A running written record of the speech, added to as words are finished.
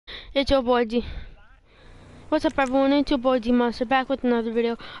It's your boy D. What's up, everyone? It's your boy D Monster back with another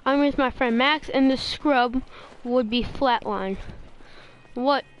video. I'm with my friend Max, and the scrub would be Flatline.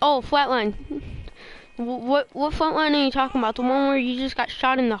 What? Oh, Flatline. What Flatline are you talking about? The one where you just got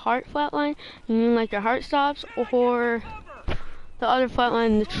shot in the heart, Flatline? You mean like your heart stops, or the other Flatline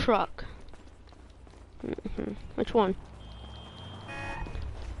in the truck? Which one?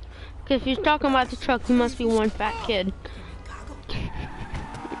 Because if you're talking about the truck, you must be one fat kid.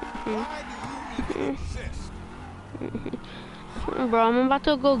 Bro, I'm about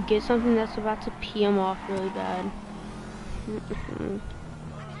to go get something that's about to pee him off really bad. And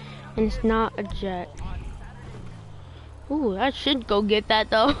it's not a jet. Ooh, I should go get that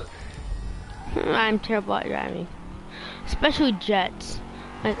though. I'm terrible at driving. Especially jets.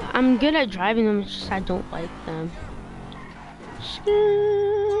 Like, I'm good at driving them, it's just I don't like them.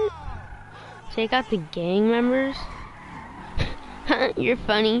 Take out the gang members. You're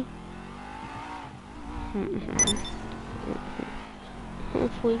funny.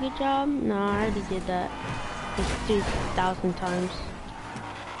 Hopefully, good job. No, I already did that like 2,000 times.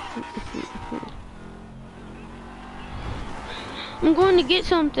 I'm going to get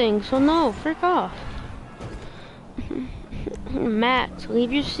something, so no, frick off. Max,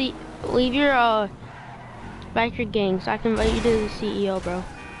 leave your seat, leave your biker gang so I can invite you to the CEO, bro.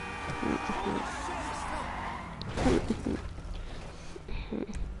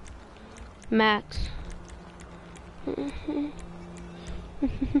 Max.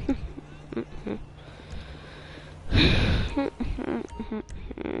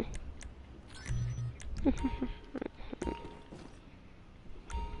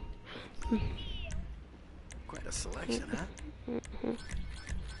 Quite a selection, huh?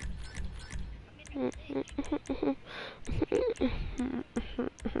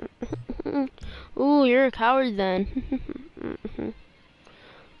 Ooh, you're a coward then.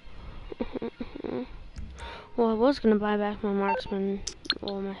 Well, I was gonna buy back my marksman,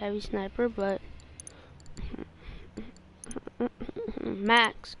 or my heavy sniper, but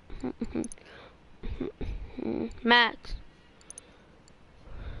Max. Max.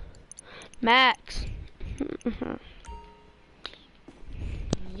 Max.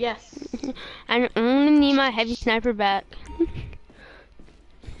 Yes. I'm gonna need my heavy sniper back.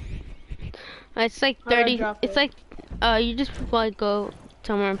 It's like 30. It's like you just like go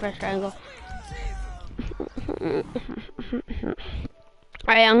somewhere and press triangle.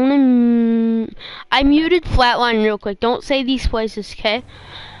 Alright, I muted Flatline real quick. Don't say these places, okay?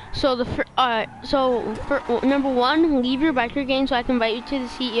 So number one, leave your biker gang so I can invite you to the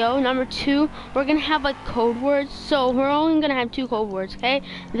CEO. Number two, we're gonna have like code words. So we're only gonna have 2 code words, okay?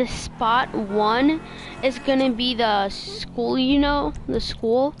 The spot 1 is gonna be the school, you know, the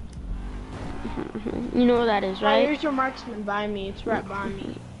school. You know where that is, right? Here's your marksman by me. It's right behind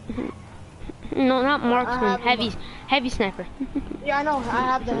me. No, not marksman. Heavy sniper. Yeah, I know. I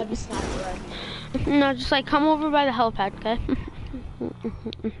have the heavy sniper right here. No, just like come over by the helipad, okay?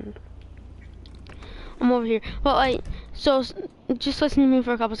 I'm over here. Well, like, so just listen to me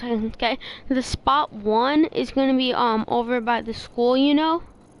for a couple seconds, okay? The spot 1 is gonna be over by the school, you know.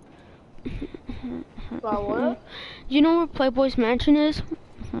 About what? You know where Playboy's mansion is?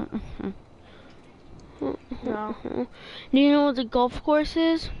 No. Do you know where the golf course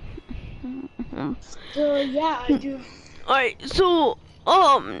is? Yeah, I do. Alright, so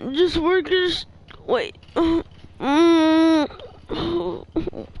wait.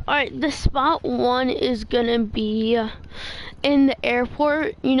 Alright, the spot 1 is gonna be in the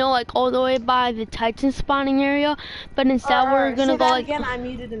airport, you know, like all the way by the Titan spawning area, but instead we're gonna go like again. I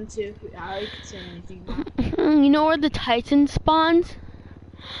muted him too. I can say anything. You know where the Titan spawns?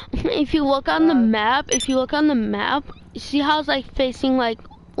 If you look on the map, you see how it's like facing like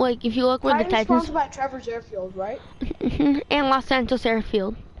if you look where the Titan spawns by Trevor's Airfield, right? And Los Santos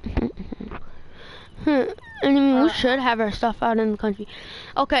Airfield. I mean, we should have our stuff out in the country.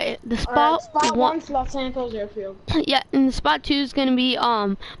 Okay, the spot, spot 1's Los Santos Airfield. Yeah, and the spot 2 is gonna be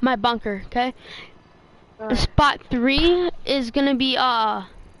my bunker. Okay. The spot 3 is gonna be Mount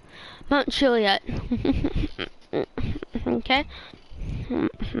Chiliad. Okay.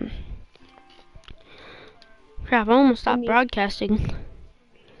 Crap! I almost stopped broadcasting.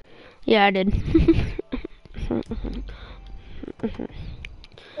 Yeah, I did.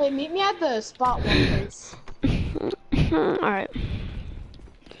 Hey, meet me at the spot 1 place. Alright.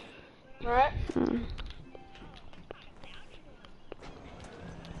 Alright?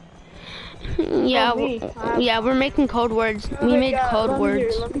 Yeah, we're making code words. We made code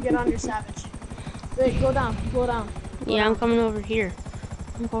words. Let me get on your savage. Wait, go down. Yeah, I'm coming over here.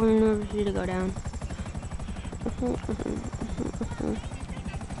 I'm going over here to go down.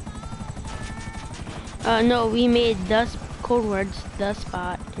 No, we made code words, the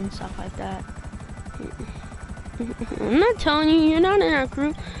spot, and stuff like that. I'm not telling you, you're not in our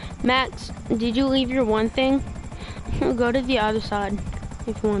group. Max, did you leave your one thing? Go to the other side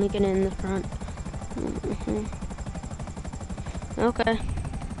if you want to get in the front. Okay.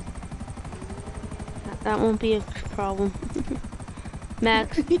 That won't be a problem.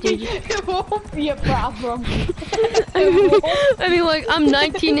 Max, did you? It won't be a problem. I mean, like, I'm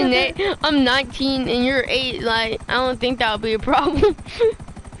 19 and 8. I'm 19 and you're 8. Like, I don't think that'll be a problem.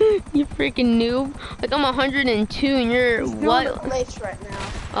 You freaking noob. Like, I'm 102 and you're He's what? doing a glitch right now.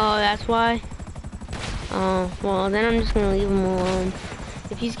 Oh, that's why? Oh, well, then I'm just gonna leave him alone.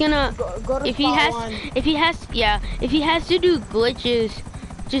 If he's gonna, Go to if he has to do glitches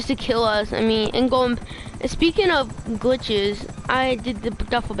just to kill us, I mean, and go, speaking of glitches, I did the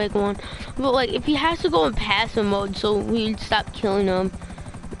duffel bag one, but like, if he has to go in passive mode so we'd stop killing him,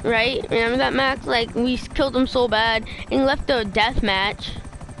 right? Remember that, Max? Like, we killed him so bad and left the death match.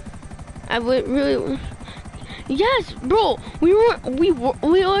 I would really, yes, bro, we were 3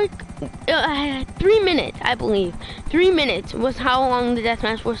 minutes, I believe. 3 minutes was how long the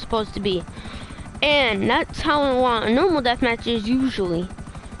deathmatch was supposed to be. And that's how long a normal deathmatch is usually.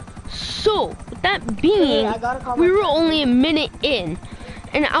 So, with that being, we were only a minute in.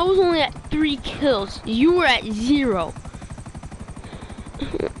 And I was only at 3 kills. You were at 0.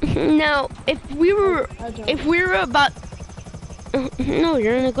 Now, if we were about... No,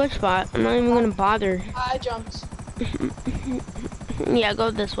 you're in a good spot. I'm not even gonna bother. I jumped. Yeah, go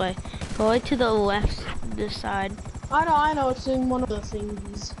this way. Go like to the left, this side. I know, it's in one of the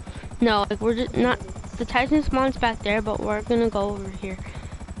thingies. No, like we're just not, the Titan spawn's back there, but we're gonna go over here.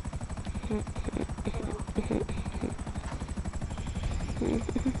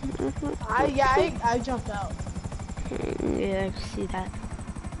 I jumped out. Yeah, I see that.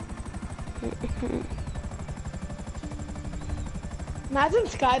 Imagine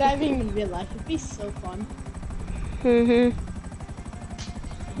skydiving in real life, it'd be so fun.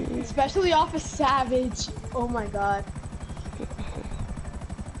 Especially off a Savage. Oh my god.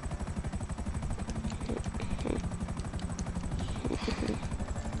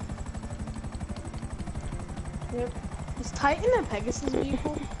 Yep. Is Titan a Pegasus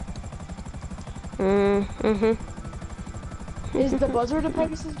vehicle? Is the Buzzard a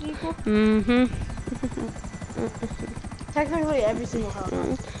Pegasus vehicle? Technically every single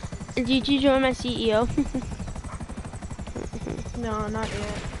helicopter. Did you join my CEO? No, not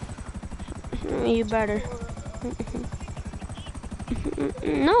yet. You better.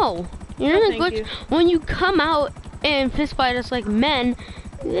 No, you're in a glitch. When you come out and fist fight us like men,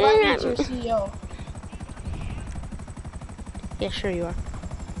 then that's your CEO. Yeah, sure you are.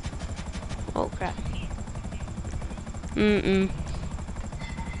 Oh crap.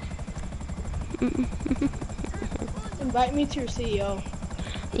 Invite me to your CEO.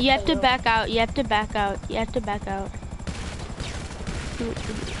 You have to back out. You have to back out. You have to back out.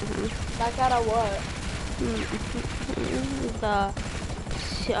 Back out of what? The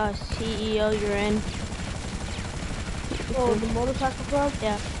CEO you're in. Oh, the motorcycle club?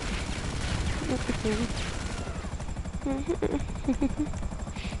 Yeah.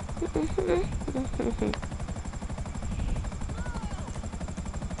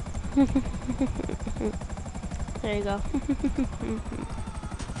 There you go.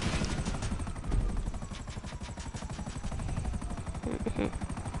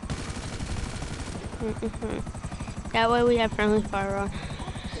 That way we have friendly fire on.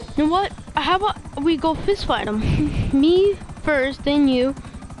 You know what? How about we go fist fight them? Me first, then you.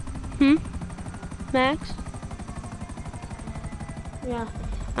 Max? Yeah.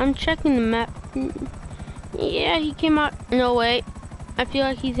 I'm checking the map. Yeah, he came out. No, wait. I feel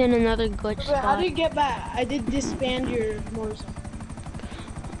like he's in another glitch spot. How do you get back? I did disband your motorcycle.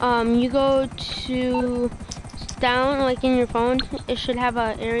 You go to down, like in your phone. It should have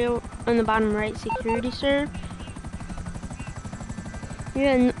an area on the bottom right, security serve.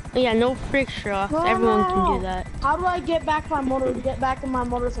 Yeah, no frick show. No, Everyone can do that. How do I get back my get back in my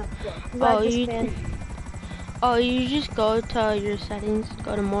motorcycle? You just go to your settings,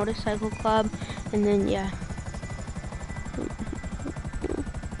 go to motorcycle club, and then yeah.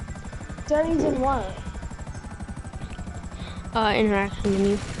 Settings in what? Interaction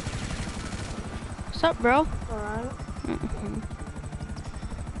menu. What's up, bro? Alright.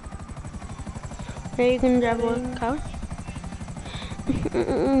 Are you gonna drive a couch?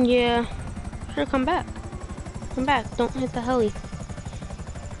 Yeah. Sure, come back. Come back. Don't hit the heli.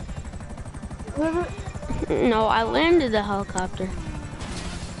 No, I landed the helicopter.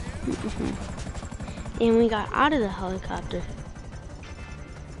 And we got out of the helicopter.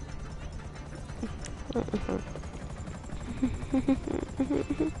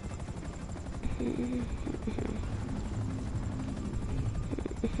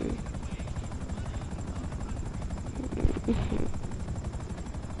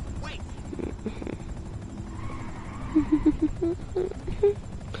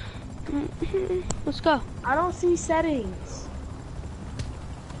 Let's go. I don't see settings.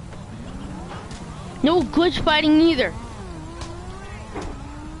 No glitch fighting either.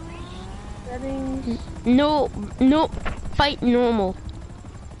 Settings. No, fight normal.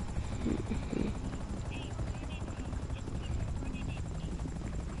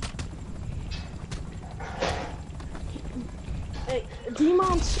 Hey,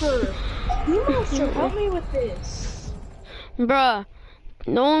 D-Monster, help me with this. Bruh,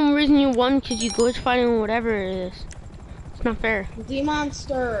 the only reason you won because you glitch fighting or whatever it is. It's not fair.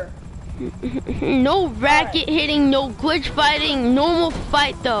 D-Monster. No racket hitting, no glitch fighting, normal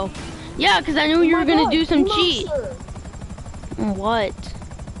fight though. Yeah, because I knew you were gonna do some cheat. What?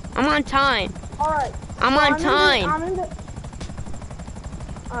 I'm on time. Alright. I'm on time.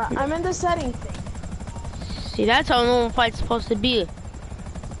 I'm in the setting thing. See, that's how a normal fight's supposed to be.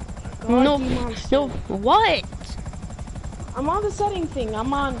 God, No, what? I'm on the setting thing.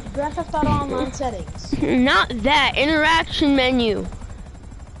 I'm on Grand Theft Auto Online settings. Not that, interaction menu.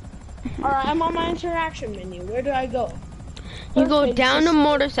 Alright, I'm on my interaction menu. Where do I go? You go down to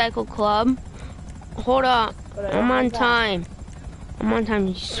motorcycle club. Hold up. I'm on time. I'm on time.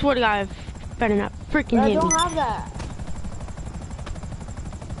 You swear to God, I better not freaking hit me. I don't have that.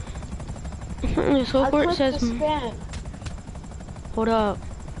 Just look where it says. Span. Hold up.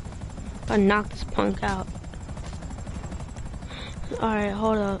 I knock this punk out. Alright,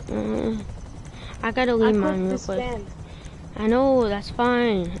 hold up. I gotta leave mine real quick. I know, that's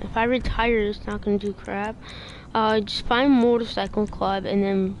fine. If I retire, it's not gonna do crap. Just find motorcycle club and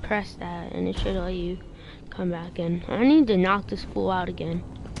then press that, and it should let you come back in. I need to knock this fool out again.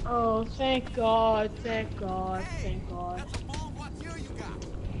 Oh, thank God, thank God, thank God.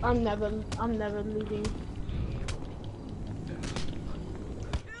 I'm never leaving.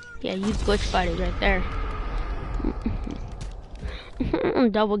 Yeah, you glitch fighted right there.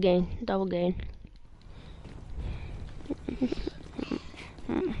 Double gain, double gain.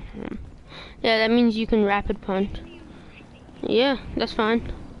 Yeah, that means you can rapid punch. Yeah, that's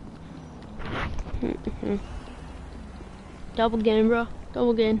fine. Double gain, bro.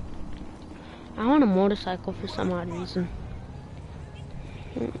 Double gain. I want a motorcycle for some odd reason.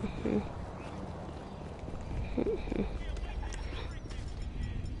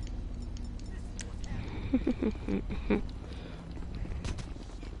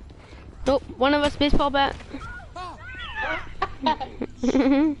 Nope, one of us baseball bat.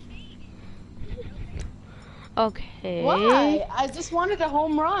 Okay. Why? I just wanted a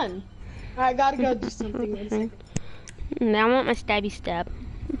home run. I gotta go do something in a second. Now I want my stabby stab.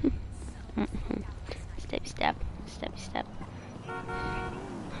 Stabby stab. Stabby stab.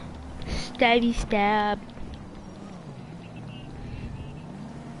 Stabby stab.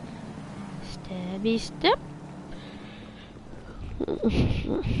 Stabby stab.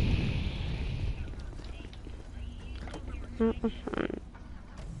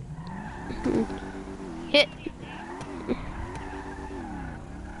 Hit.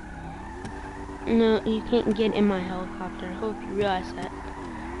 No, you can't get in my helicopter. I hope you realize that.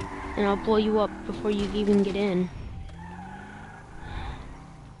 And I'll blow you up before you even get in.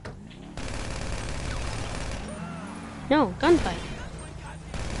 No, gunfight.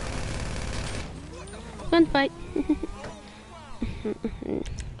 Gunfight.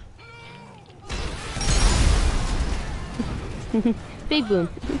 Big boom.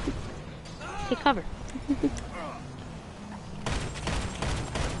 Take cover.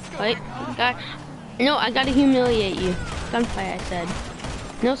 Wait, no, I gotta humiliate you. Gunfight, I said.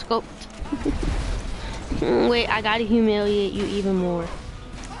 No scope. Wait, I gotta humiliate you even more.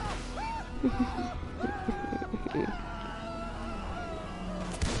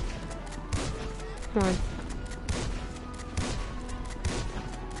 Come on.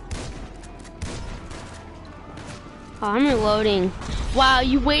 Oh, I'm reloading. Wow,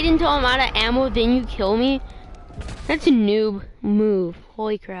 you wait until I'm out of ammo, then you kill me? That's a noob move.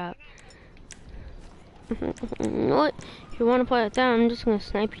 Holy crap. You know what? If you want to play with that, I'm just going to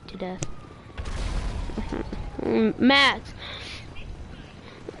snipe you to death. Max.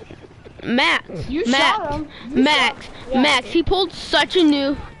 You shot him. Max, he pulled such a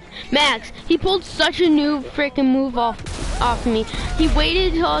noob. Max, he pulled such a noob freaking move off me. He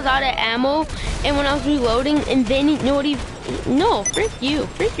waited until I was out of ammo, and when I was reloading, and then you know what no, frick you.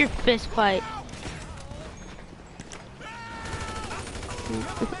 Frick your fist fight.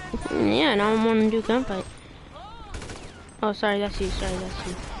 Yeah, now I want to do gunfight. Oh, sorry, that's you. Sorry, that's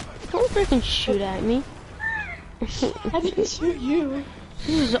you. Don't freaking shoot at me. I didn't shoot you.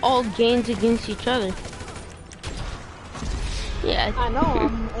 This is all gains against each other. Yeah. I know,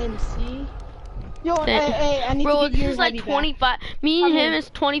 I'm MC. Yo, hey, I need Bro, to get this your is like heavy 25. back. Me and him is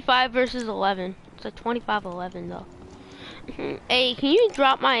 25 versus 11. It's like 25-11 though. Hey, can you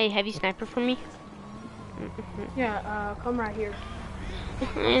drop my heavy sniper for me? Yeah, come right here.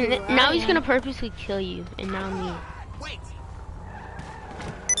 And now he's gonna purposely kill you, and now me. Wait.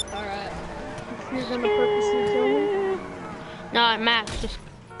 Alright. You're gonna purposely kill me? No, Max, just...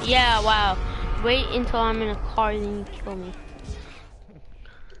 Yeah, wow. Wait until I'm in a car, then you kill me.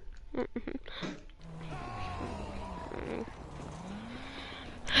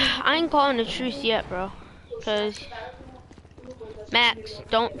 I ain't calling a truce yet, bro. Cause... Max,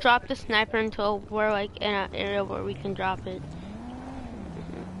 don't drop the sniper until we're like in an area where we can drop it.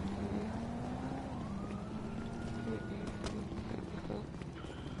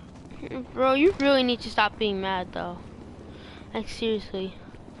 Bro, you really need to stop being mad though. Like seriously.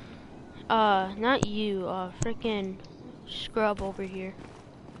 Not you, frickin' Scrub over here.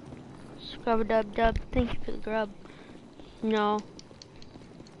 Scrub-a-dub-dub, thank you for the grub. No.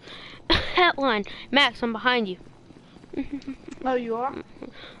 Headline, Max, I'm behind you. Oh, you are?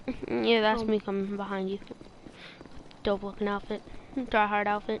 Yeah, that's me coming behind you. Dope looking outfit. Try hard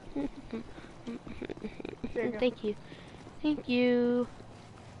outfit. Thank you. Thank you.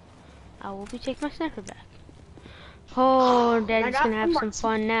 I will be taking my sniper back. Oh, Daddy's gonna have some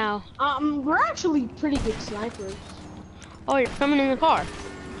fun now. We're actually pretty good snipers. Oh, you're coming in the car.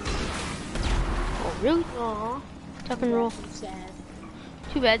 Oh, really? Aww. Tuck and roll. Sad.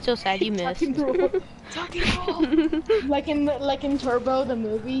 Too bad, so sad you missed. Tuck and roll. Tuck and roll. like in Turbo, the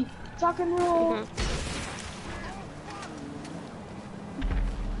movie. Tuck and roll.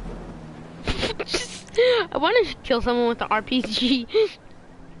 I want to kill someone with the RPG.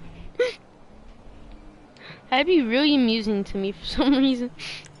 That'd be really amusing to me for some reason.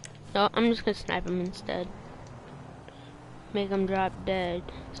 No, I'm just gonna snipe him instead. Make him drop dead.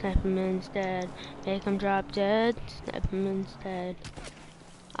 Snipe him instead. Make him drop dead. Snipe him instead.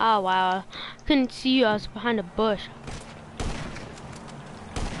 Oh wow. Couldn't see you, I was behind a bush.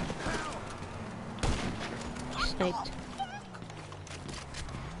 Sniped.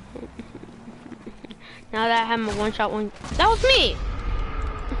 Now that I have my one-shot one. That was me!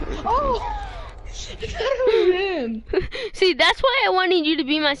 Oh! That was him! See, that's why I wanted you to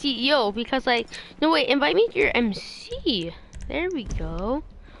be my CEO, because like, no wait, invite me to your MC. There we go.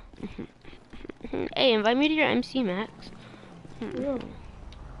 Hey, invite me to your MC, Max. Yeah.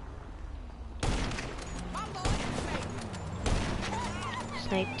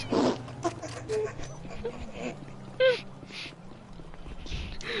 Sniped.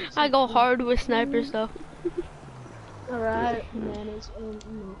 I go hard with snipers though. Alright, manage and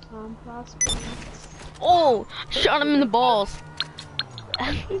time prospects. Oh, shot him in the balls.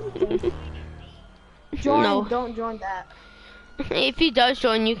 Join, No. Don't join that. If he does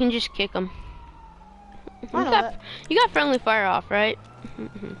join, you can just kick him. I know that. You got friendly fire off, right?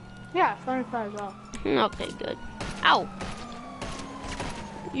 Yeah, fire fire's off. Okay, good. Ow!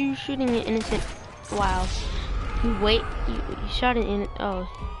 You shooting an innocent. Wow. You wait. You shot an innocent. Oh.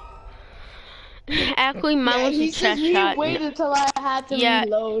 Actually, mine was a chest shot. He waited until I had to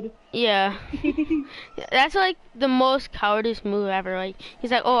reload. Yeah. That's like the most cowardice move ever. Like,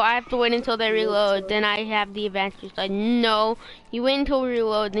 he's like, oh, I have to wait until they reload, then I have the advantage. Like, no. You wait until we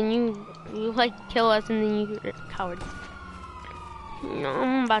reload, then you like kill us, and then you're a coward. No,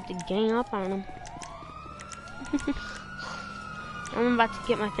 I'm about to gang up on him. I'm about to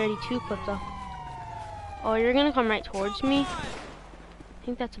get my 32 clip though. Oh, you're gonna come right towards me? I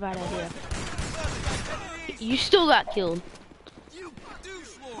think that's a bad idea. You still got killed.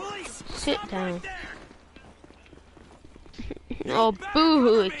 Sit down. Oh,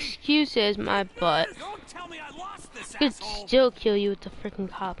 boo-hoo, excuses, my butt. Could still kill you with the freaking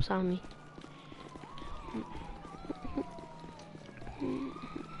cops on me.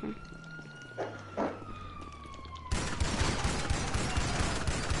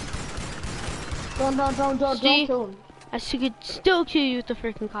 Don't kill him. I could still kill you with the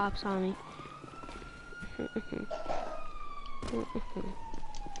freaking cops on me.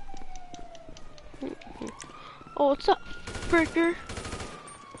 Oh, what's up, fricker?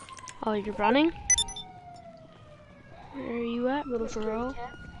 Oh, you're running? Where are you at, little girl?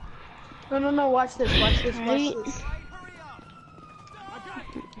 No, watch this, watch this.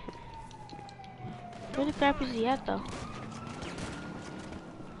 Where the crap is he at, though?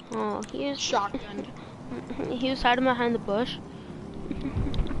 Oh, he is shotgun. He was hiding behind the bush.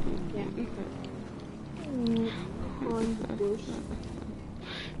 Yeah. On Bush.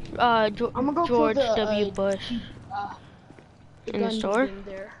 I'm gonna go George kill the W. Bush the in the gun store. dude in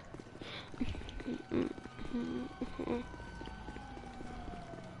there.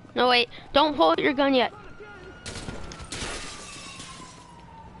 No, wait, don't pull out your gun yet.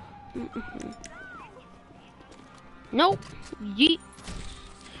 Nope. Yeet.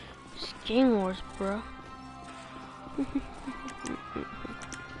 It's Game Wars, bro.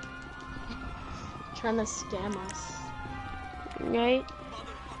 Trying to scam us. Right?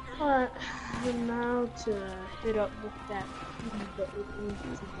 Alright, now to hit up with that but it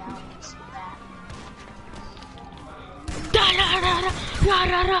needs to balance that. Da da da da da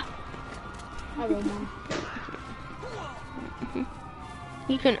da da. I don't know.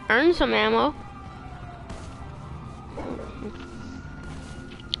 You can earn some ammo.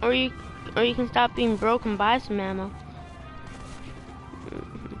 Or you can stop being broke and buy some ammo.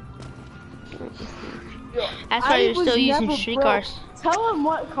 That's why you're still using street cars. Tell him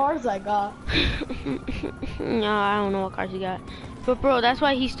what cars I got. No, I don't know what cars you got. But bro, that's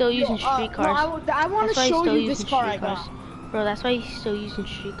why he's still using street cars. No, I want to show you this car I got. Bro, that's why he's still using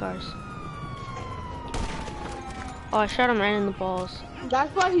street cars. Oh, I shot him right in the balls.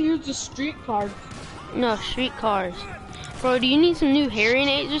 That's why he uses street cars. No, street cars. Bro, do you need some new hearing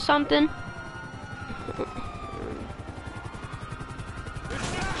aids or something?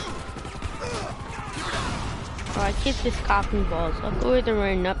 Oh, I kicked this cop in the balls. Luckily they're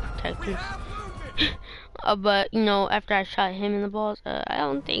wearing nut protectors. But, you know, after I shot him in the balls, I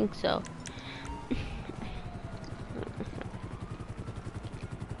don't think so.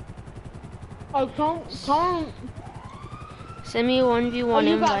 Oh, come. Send me a 1v1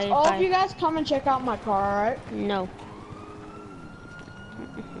 invite. All of you guys come and check out my car, alright? No.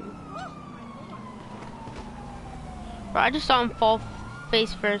 Bro, I just saw him fall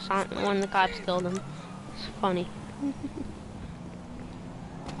face first on when the cops killed him. It's funny.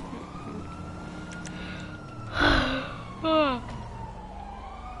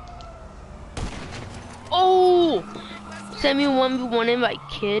 Oh! Send me a 1v1 invite,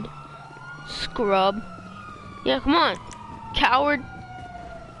 kid. Scrub. Yeah, come on. Coward.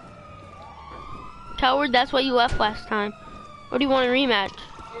 Coward, that's why you left last time. Or do you want a rematch?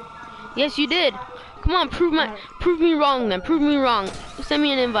 Yes, you did. Come on, prove me wrong then. Prove me wrong. Send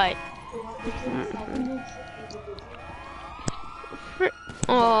me an invite.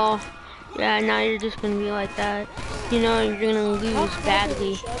 Oh, yeah, now you're just gonna be like that. You know you're gonna lose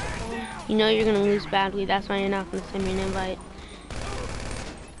badly. You know you're gonna lose badly. That's why you're not gonna send me an invite.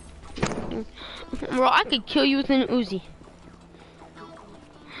 Bro, I could kill you with an Uzi.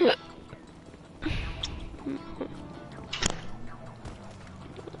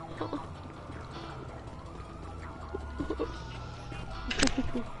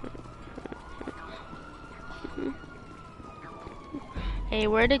 Hey,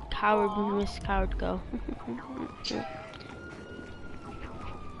 where did Miss Coward go?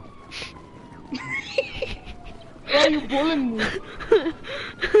 Why are you bullying me?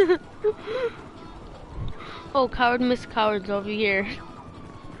 Oh, Miss Coward's over here.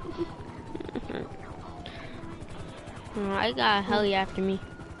 Oh, I got a heli after me.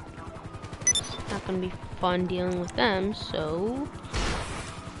 It's not gonna be fun dealing with them, so...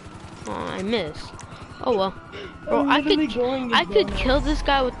 Oh, I missed. Oh well. Bro, I could kill this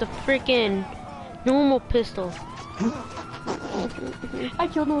guy with the freaking normal pistol. I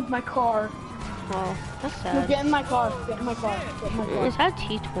killed him with my car. Oh, that's sad. No, get in my car. Get in my car. Get in my car. Is that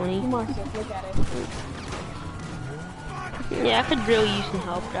T20? Come on, Seth, look at it. Yeah, I could really use some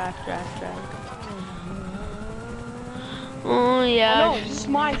help. Drive. Oh yeah. No, just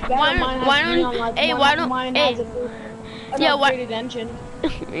mine's better. Why engine. Yeah, why don't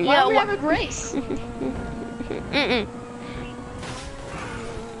we have a race?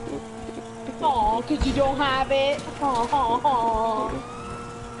 Aw, cause you don't have it.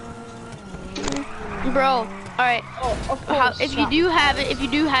 Bro, alright. Oh, of course. If you do have it,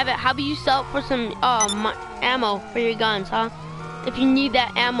 how about you sell it for some ammo for your guns, huh? If you need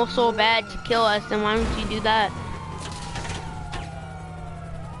that ammo so bad to kill us, then why don't you do that?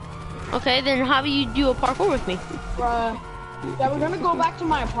 Okay, then how about you do a parkour with me? Bruh. Yeah, we're gonna go back to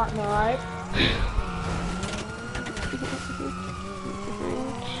my apartment, alright?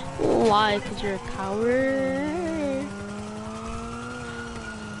 Why? Because you're a coward?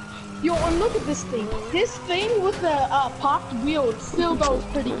 Yo, and look at this thing. This thing with the popped wheel, it still goes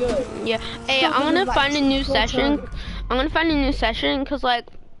pretty good. Yeah. Hey, I'm gonna find a new session. I'm gonna find a new session because, like,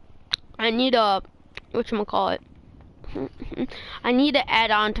 I need a, whatchamacallit? I need to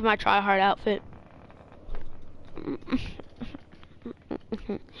add on to my tryhard outfit.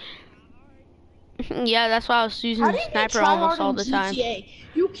 Yeah, that's why I was using How the do you go sniper try almost hard all in the time. GTA?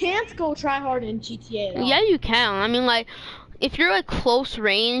 You can't go try hard in GTA at Yeah, all. you can. I mean, like, if you're like close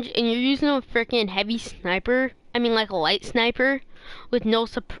range and you're using a freaking heavy sniper, I mean like a light sniper with no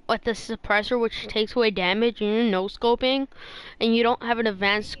with the suppressor which takes away damage and you're no scoping and you don't have an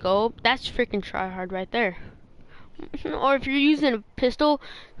advanced scope, that's freaking try hard right there. Or if you're using a pistol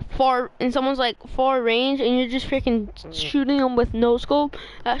far and someone's like far range and you're just freaking shooting them with no scope,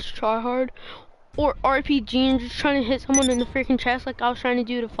 that's try hard. Or RPG and just trying to hit someone in the freaking chest like I was trying to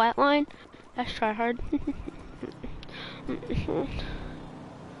do to flatline, that's try hard. I'm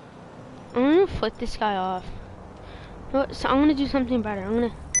gonna flip this guy off. You know what, so I'm gonna do something better.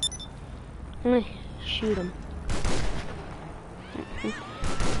 I'm gonna shoot him.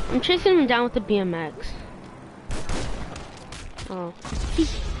 I'm chasing him down with the BMX. Oh,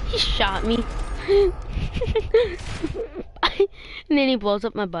 he shot me. And then he blows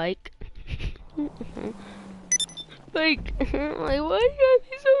up my bike. Like why you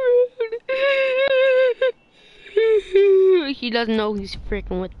be so rude? He doesn't know who he's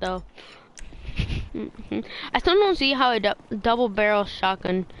freaking with though. I still don't see how a double barrel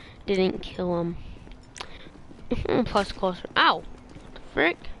shotgun didn't kill him. Plus closer. Ow! What the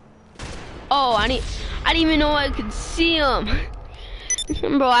frick? Oh, I didn't even know I could see him.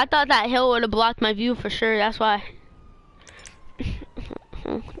 Bro, I thought that hill would have blocked my view for sure. That's why.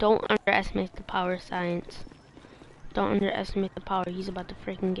 Don't underestimate the power of science. Don't underestimate the power. He's about to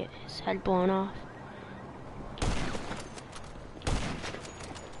freaking get his head blown off.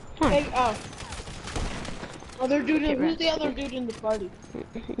 Hey, other dude. Who's the other dude in the party?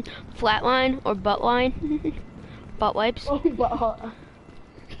 Flatline or butt line? Butt wipes. Oh, but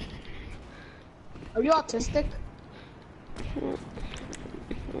are you autistic?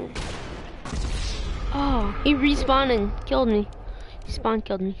 Oh, he respawned and killed me. He spawn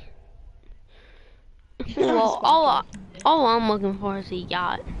killed me. Well, all I'm looking for is a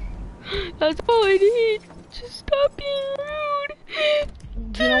yacht. That's all I need. Just stop being rude.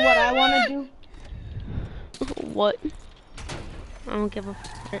 Do you know what I want to do? What? I don't give a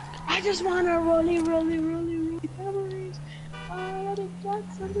frick. I just want to really memories. Let it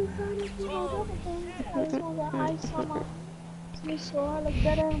just ice on my so I look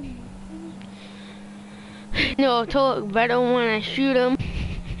better. No, to look better when I shoot him.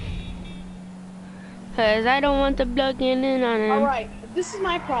 Cause I don't want the blood getting in on him. Alright, this is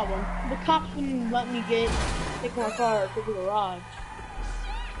my problem. The cops wouldn't let me take my car to the garage.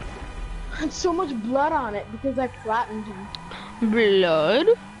 Had so much blood on it because I flattened him. Blood?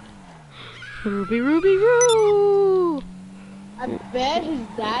 Ruby, Ruby, Roo! I bet his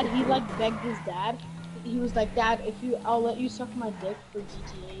dad, he like begged his dad. He was like, Dad, I'll let you suck my dick for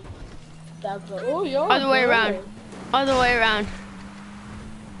GTA. Dad's like, oh, yo. Other way around. Other way around.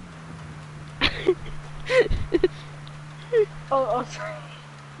 Oh, sorry.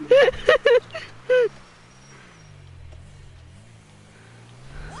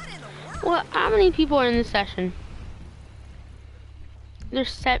 Well, how many people are in this session? There's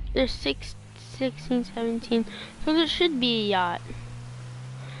 16, 17, so there should be a yacht.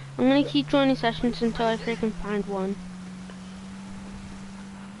 I'm gonna keep joining sessions until I freaking find one.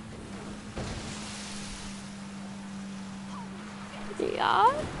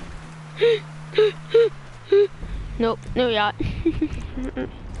 Yacht? Nope, no yacht.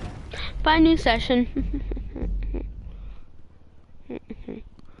 Find new session.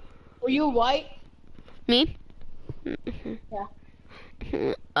 Were you white? Me? Yeah.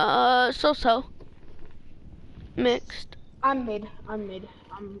 So. Mixed. I'm mid. I'm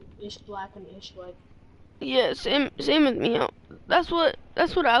ish black and ish white. Yeah, same with me. That's what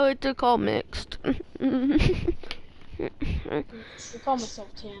I like to call mixed. I call myself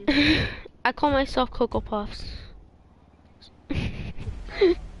tan. I call myself Cocoa Puffs.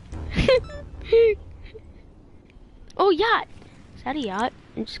 Oh, yacht! Is that a yacht?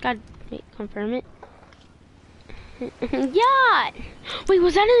 I just gotta confirm it. Yacht! Wait,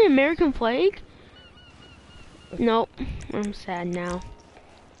 was that an American flag? Nope. I'm sad now.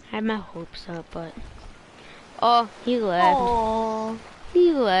 I had my hopes up, but... Oh, he left. Aww.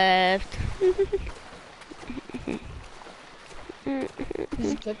 He left. Did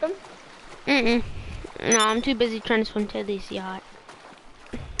you clip him? No, I'm too busy trying to swim to this yacht.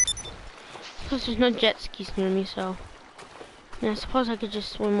 Plus, there's no jet skis near me, so... Yeah, I suppose I could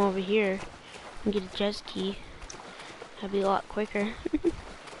just swim over here and get a jet ski. That'd be a lot quicker.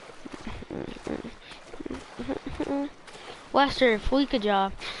 Lester, Fleeka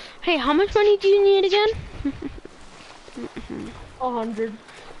job. Hey, how much money do you need again? 100.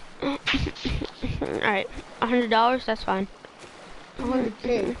 Alright, $100, that's fine.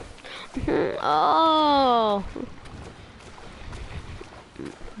 100K. Oh.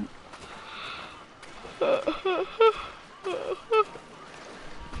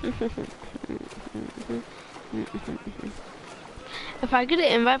 If I get an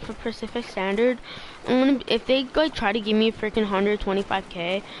invite for Pacific Standard, if they like try to give me a freaking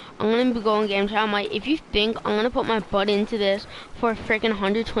 125K, I'm gonna be going game chat. I'm like, if you think I'm gonna put my butt into this for a freaking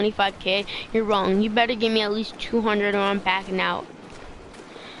 125K, you're wrong. You better give me at least 200 or I'm backing out.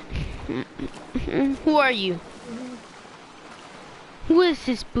 Who are you? Who is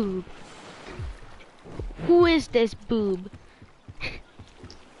this boob? Who is this boob?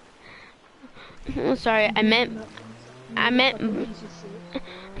 Oh, sorry, I meant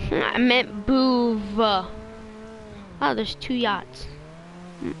boov. Oh, there's 2 yachts.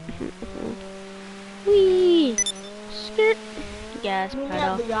 Whee! Skirt. Gas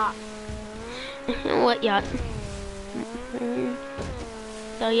pedal. What yacht?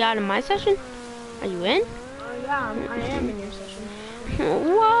 The yacht in my session? Are you in? Yeah, I am in your session.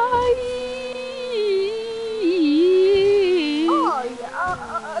 Why? Oh,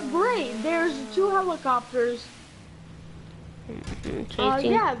 yeah, great. There's 2 helicopters.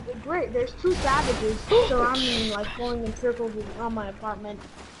 Chasing. Yeah, great. There's 2 savages surrounding me, like going in circles around my apartment.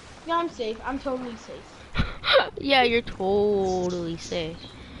 Yeah, I'm safe. I'm totally safe. Yeah, you're totally safe.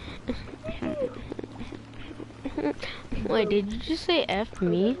 Wait, did you just say F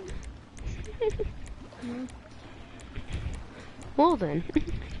me? Well then.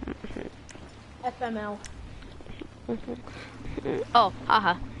 FML. Oh,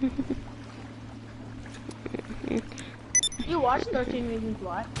 haha. You watched 13 Reasons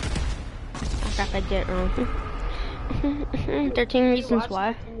Why? I thought I did it wrong. 13 Reasons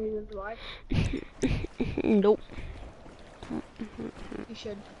Why? 13 Reasons Why? Nope. You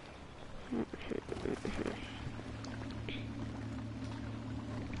should.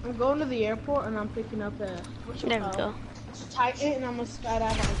 I'm going to the airport and I'm picking up a... There we go. It's Titan and I'm gonna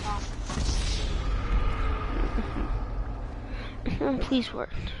skydive on the top. Please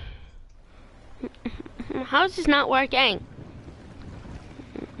work. How is this not working?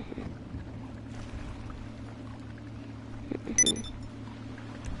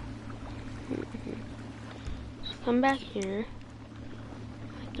 So come back here.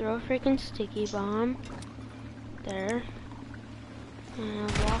 Throw a freaking sticky bomb. There. And I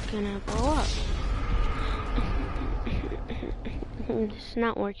walk and I blow up. This is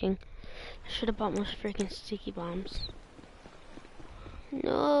not working. I should have bought more freaking sticky bombs.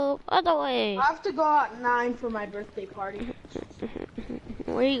 No, other way. I have to go at 9 for my birthday party.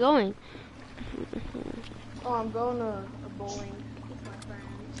 Where are you going? Oh, I'm going to a bowling with my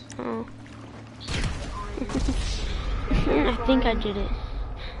friends. Oh. I think I did it.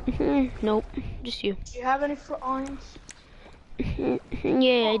 Nope, just you. Do you have any for orange?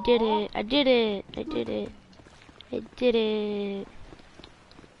 Yeah, I did it. I did it. I did it. I did it.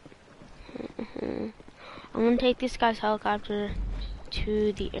 I'm gonna take this guy's helicopter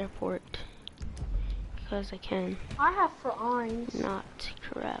to the airport because I can. I have for orange. Not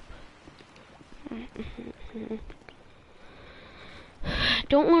crap.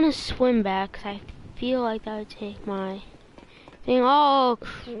 Don't want to swim back because I feel like that would take my thing. Oh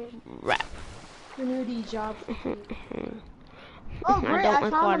crap! Community job. Oh great! I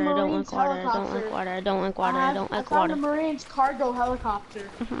don't like water. I don't like water. I don't like water. I don't like water. I don't like water. I found a Marine's cargo helicopter.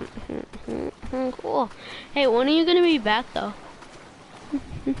 Cool. Hey, when are you gonna be back though?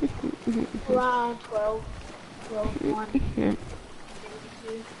 Around 12, 1.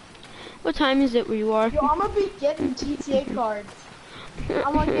 What time is it where you are? Yo, I'm gonna be getting GTA cards.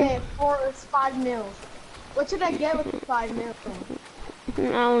 I'm gonna get 5 mil. What should I get with the 5 mil? I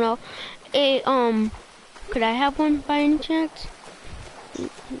don't know. Hey, could I have one by any chance?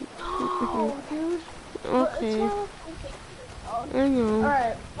 Oh, dude. Okay. I know.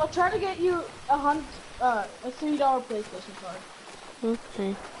 Alright, I'll try to get you a $3 PlayStation card.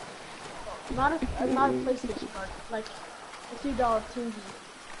 Okay. Not a PlayStation card, like a $3 TV.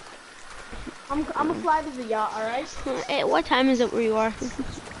 I'm gonna fly to the yacht, alright? Hey, what time is it where you are?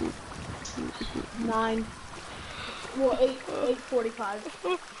 9. Well, 8:45.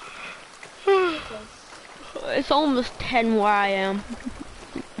 It's almost 10 where I am.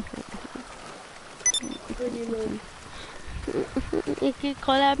 Where do you live? You could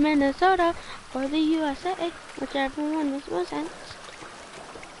call that Minnesota or the USA, whichever one makes more sense.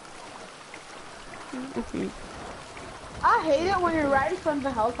 I hate it when you're right in front of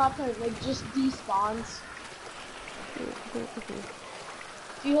the helicopter and it like just despawns.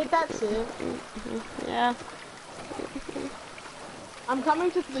 Do you hate that too? Yeah. I'm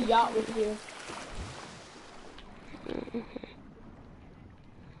coming to the yacht with you.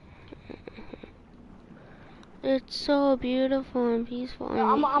 It's so beautiful and peaceful Yeah,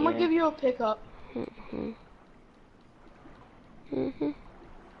 I'm gonna here. give you a pickup. Mhm. Mhm.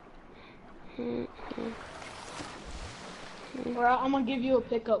 Mhm. Or I'm gonna give you a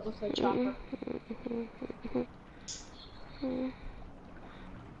pickup with a chopper. You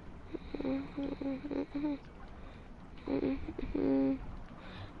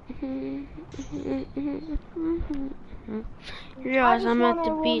I realize just I'm at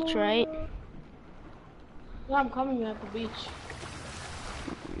wanna the beach, right? Yeah, I'm coming at the beach.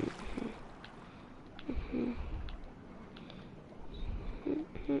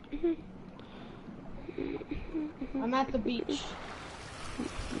 I'm at the beach.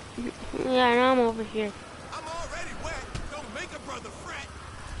 Yeah, and I'm over here. I'm already wet. Don't make a brother fret.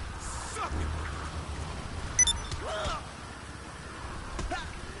 Suck it.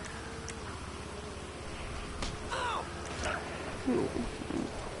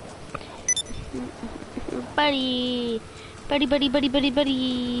 Buddy. Buddy, buddy, buddy, buddy,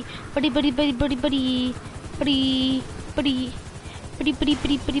 buddy. Buddy, buddy, buddy, buddy, buddy. Buddy, buddy. Buddy, buddy,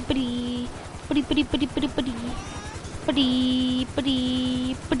 buddy, buddy, buddy. Buddy, buddy, buddy, buddy, buddy. Buddy, buddy, buddy,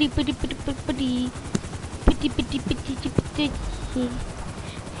 buddy, buddy, buddy, buddy. Buddy, buddy, buddy, buddy, buddy.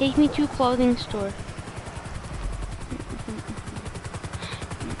 Take me to a clothing store.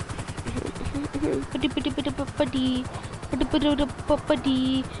 Buddy, buddy, buddy, buddy, buddy. Buddy, buddy,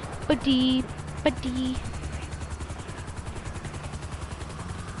 buddy, buddy, buddy.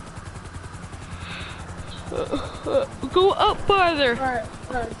 Go up farther. Alright,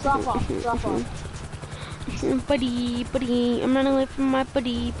 drop off. Buddy, buddy, I'm running away from my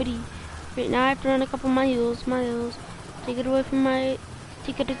buddy. Right now I have to run a couple miles. Take it away from my,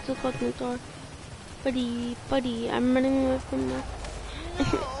 take it to the clothing store. Buddy, I'm running away from my.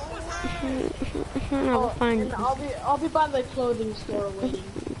 I'll find you. I'll be by the clothing store waiting.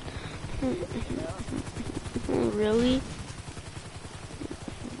 Really?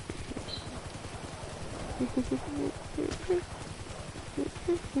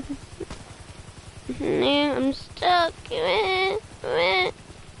 Man, I'm stuck.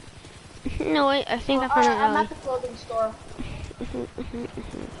 No, wait, I think I found an I'm alley. at the clothing store.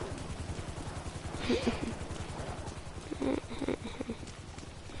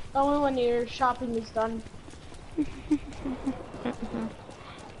 Only when your shopping is done.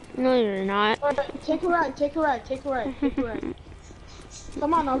 No, you're not. Take a ride.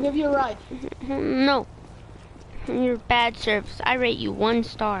 Come on, I'll give you a ride. No. You're bad service. I rate you 1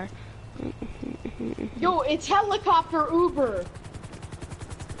 star. Yo, it's helicopter Uber.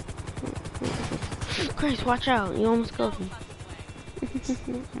 Grace, watch out. You almost killed me.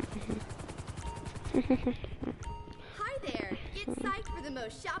 Hi there. Get psyched for the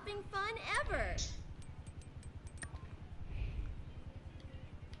most shopping fun ever.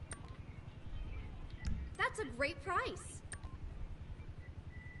 That's a great price.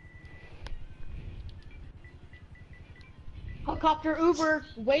 Helicopter Uber,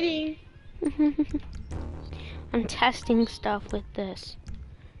 waiting. I'm testing stuff with this.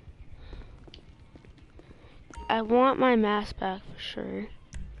 I want my mask back for sure.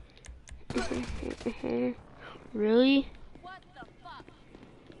 Really? What the fuck?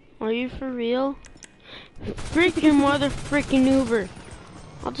 Are you for real? Frick your mother frickin' Uber.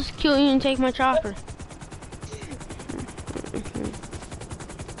 I'll just kill you and take my chopper.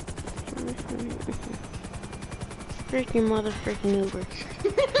 Frick your mother frickin' Uber.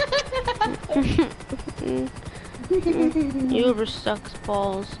 Uber sucks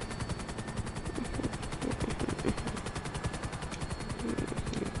balls.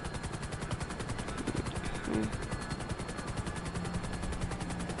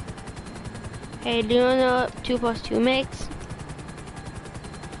 Hey, do you know what 2 plus 2 makes?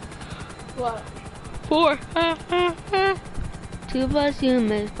 What? 4. 2 plus 2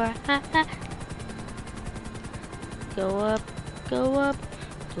 makes 4. Go up, go up,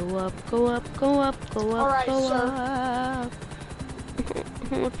 go up, go up, go up, go up, Alright, go sir.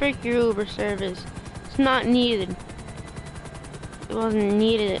 up. Frick your Uber service. It's not needed. It wasn't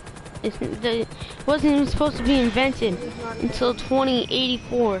needed. It wasn't even supposed to be invented until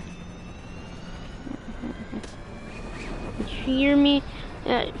 2084. Did you hear me?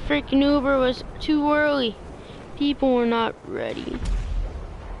 That freaking Uber was too early. People were not ready.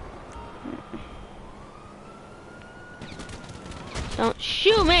 Don't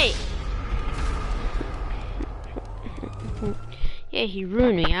shoot me! Yeah, he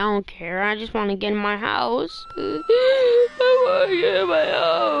ruined me. I don't care. I just want to get in my house. I want to get in my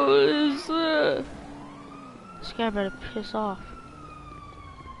house. This guy better piss off.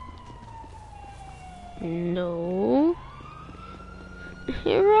 No.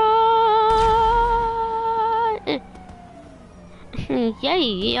 Run! Yeah,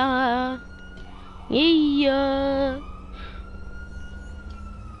 yeah, yeah.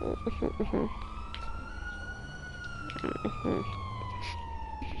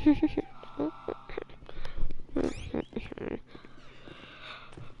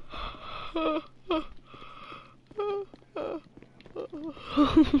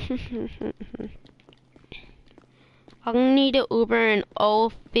 I'm gonna need an Uber in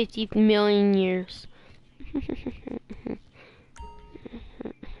all 50 million years.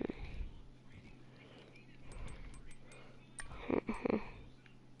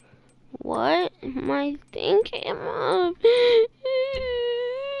 What? My thing came up.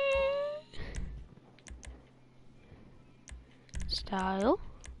 Style.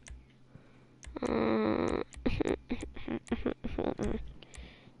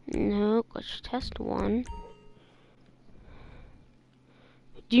 No, let's test one.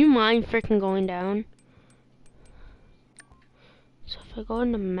 Do you mind freaking going down? So if I go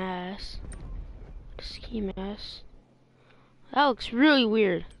into mass, ski mass, that looks really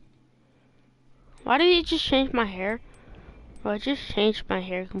weird. Why did it just change my hair? Bro, it just changed my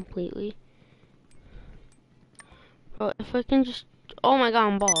hair completely. Bro, if I can just, oh my god,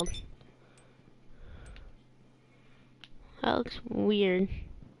 I'm bald. That looks weird.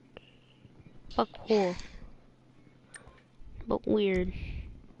 But cool. But weird.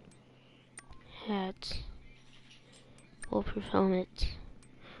 Hats. Bulletproof helmet.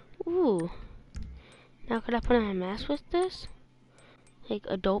 Ooh. Now could I put on a mask with this? Like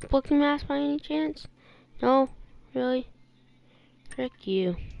adult looking mask by any chance? No? Really? Frick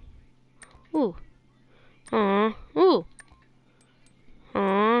you. Ooh. Aw. Ooh.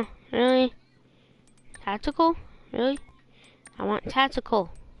 Aw. Really? Tactical? Really? I want tactical.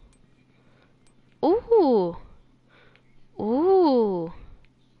 Ooh. Ooh.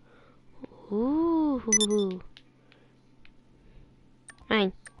 Ooh.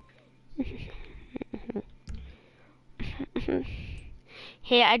 Mine.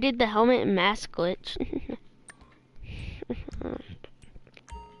 Hey, I did the helmet and mask glitch.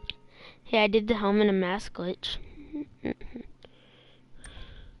 Hey, I did the helmet and mask glitch.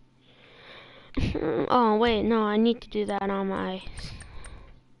 Oh, wait, no, I need to do that on my...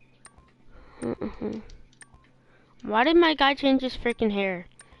 Why did my guy change his freaking hair?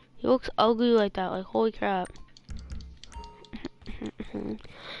 He looks ugly like that, like, holy crap.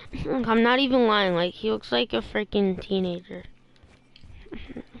 Look, I'm not even lying, like, he looks like a freaking teenager.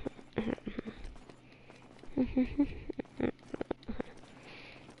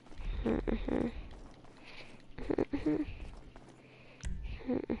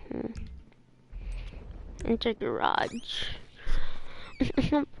 Enter garage.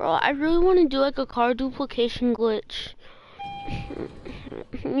 Bro, I really want to do like a car duplication glitch.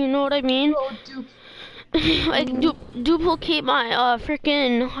 You know what I mean? Like duplicate my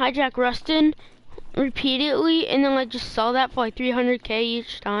freaking hijack Rustin repeatedly, and then like just sell that for like 300k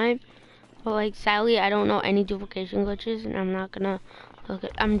each time. But like sadly, I don't know any duplication glitches, and I'm not gonna look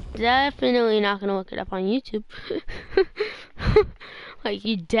it. I'm definitely not gonna look it up on YouTube. Like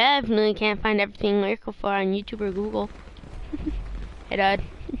you definitely can't find everything you're looking for on YouTube or Google. Hey, Dad.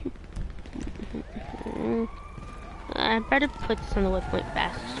 I better put this on the waypoint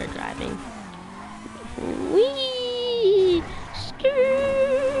fast to start driving. Whee! Skirt!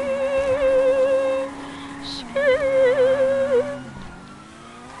 Skirt!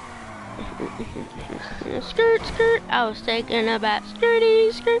 Skirt, skirt! I was taking a bath.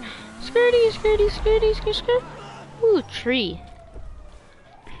 Skirty, skirt! Skirty, skirty, skirty, skirt, skirt! Ooh, tree.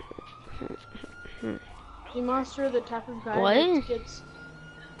 The monster, the type of guy What? that gets...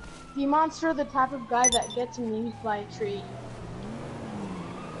 The monster, the type of guy that gets amused by a tree.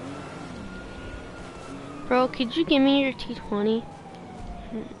 Bro, could you give me your T20?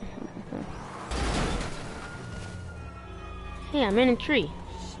 Hey, I'm in a tree.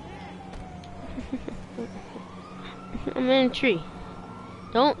 I'm in a tree.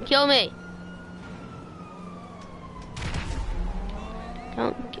 Don't kill me.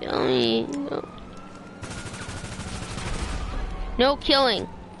 Don't kill me. No, no killing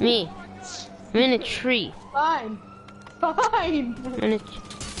me. I'm in a tree. Fine. Fine. I'm in a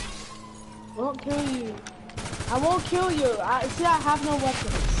Won't kill you. I won't kill you. I have no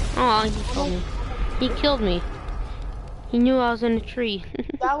weapons. Oh, he killed me. He killed me. He knew I was in a tree.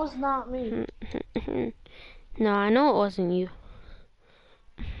 That was not me. No, I know it wasn't you.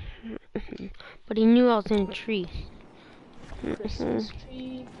 But he knew I was in a tree. Christmas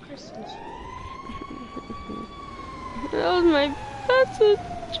tree, Christmas tree. That was my best tree.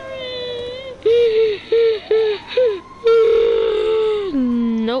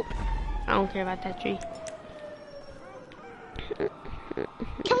 Nope. I don't care about that tree.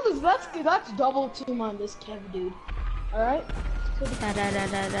 Let's double team on this Kev dude. All right.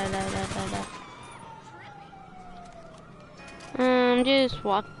 I'm just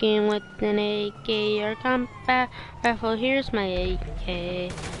walking with an AK. Your combat rifle. Here's my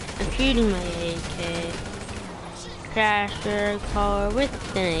AK. I'm shooting my AK. Crash your car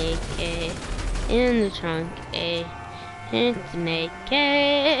with an AK in the trunk. It's an AK.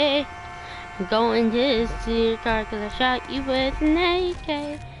 I'm going to see your car 'cause I shot you with an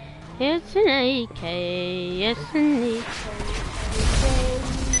AK. It's an AK. Yes, an AK.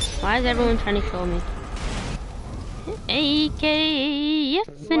 Why is everyone trying to kill me? AK, yes,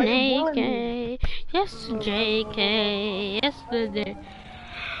 an AK. Yes, JK. Yes, the day.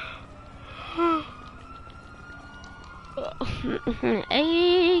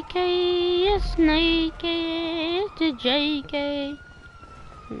 AK, yes, an AK. It's a JK.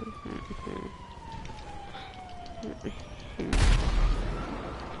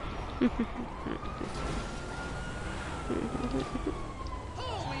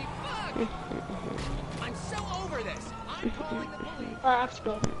 Holy fuck! I'm so over this. I'm calling the police. Alright, I have to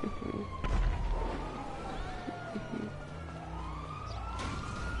go.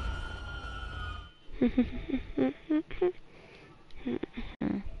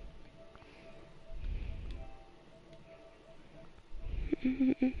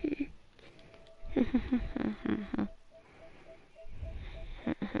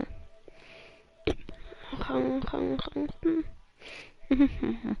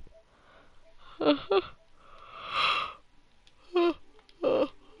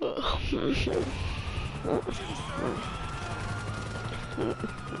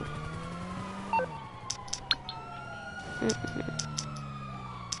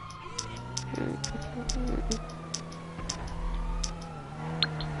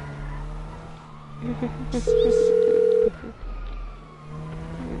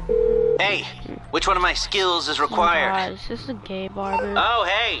 Hey, which one of my skills is required? God, is this a gay barber? Oh,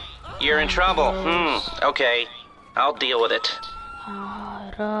 hey, you're in trouble. Okay, I'll deal with it.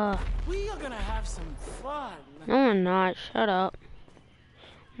 We are gonna have some fun. No, I'm not. Shut up.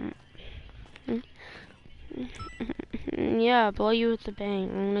 Yeah, blow you with the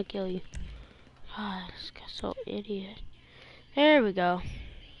bang. I'm gonna kill you. God, this guy's so idiot. There we go.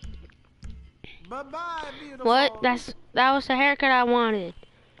 Bye-bye, beautiful. What? That was the haircut I wanted.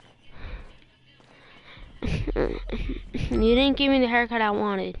 You didn't give me the haircut I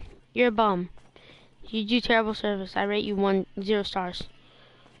wanted. You're a bum. You do terrible service. I rate you 0 stars.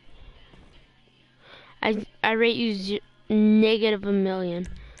 I rate you negative a million.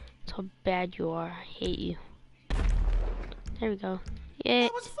 That's how bad you are. I hate you. There we go. Yeah.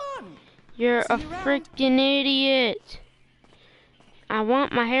 That was fun. You're a freaking idiot. I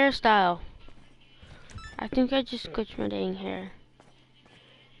want my hairstyle. I think I just glitched my dang hair.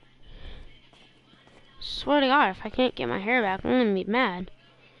 Swear to God, if I can't get my hair back, I'm gonna be mad.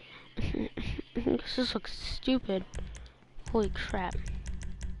 This looks stupid. Holy crap.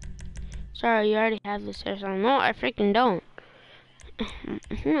 Sorry, you already have this hairstyle. No, I freaking don't.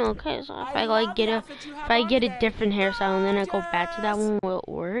 Okay, so if I get a different hairstyle and then I go back to that one, will it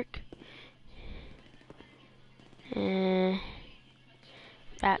work?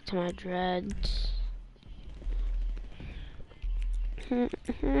 Back to my dreads. There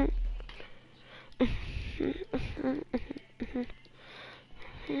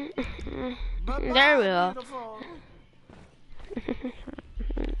we go.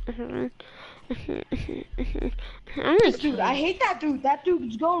 Dude, I hate that dude. That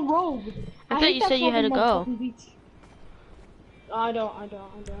dude's going rogue. I thought you said you had to go. I don't.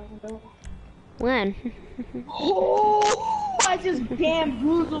 When? Oh, I just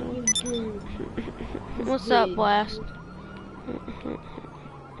bamboozled this dude. What's up, Blast?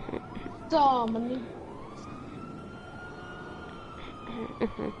 Dumb.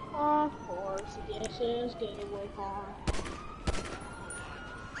 Of course, yes, it's getaway car.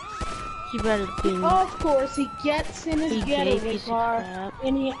 You better be. Of course, he gets in his getaway car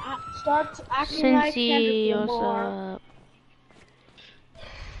and he starts acting like Kendrick Lamar. What's up?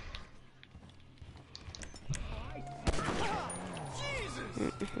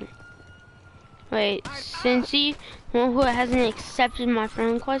 Wait, Cincy, one who hasn't accepted my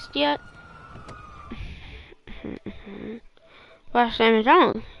friend request yet? Last name is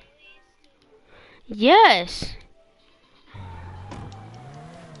wrong. Yes.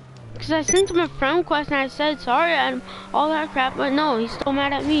 Because I sent him a friend request and I said sorry and all that crap, but no, he's still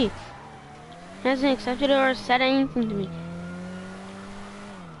mad at me. He hasn't accepted it or said anything to me.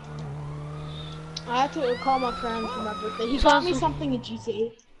 I had to call my friend for my birthday. He got me something in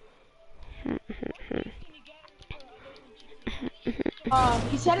GTA.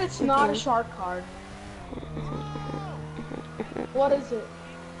 He said it's not a shark card. What is it?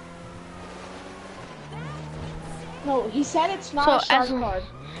 No, he said it's not So a shark card.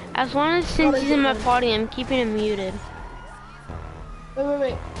 as long as since he's in my party, I'm keeping him muted.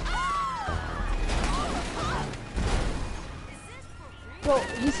 Wait. So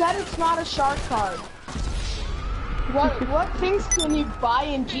he said it's not a shark card. What things can you buy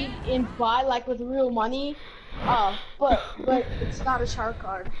in buy like with real money? But it's not a shark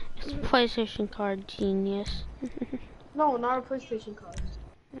card. It's a PlayStation card, genius. No, not a PlayStation card.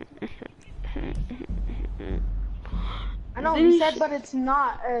 I know, he said, but it's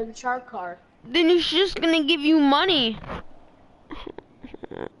not a shark card. Then he's just gonna give you money.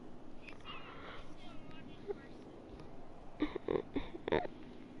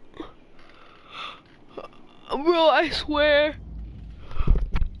 Bro, I swear.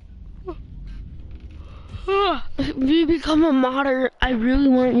 If you become a modder, I really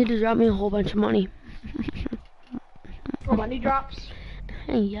want you to drop me a whole bunch of money. For money drops?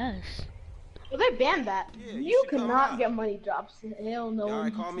 Yes. Well, they banned that. Yeah, you should come cannot out. get money drops. Hell no.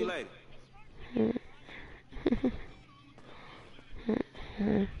 Alright, call me later.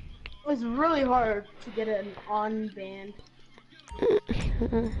 It's really hard to get an on-band.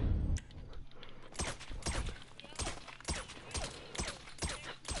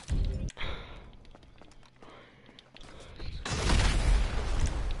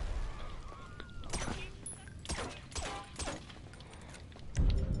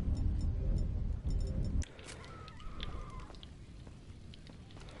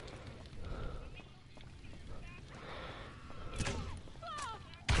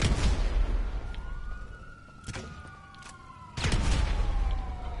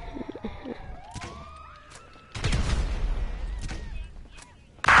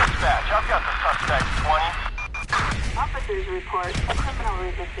 I've got the suspect, 20. Officers report a criminal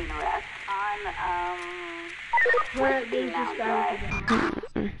resisting arrest on, Where there's this guy.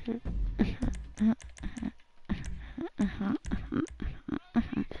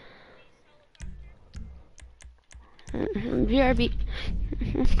 BRB.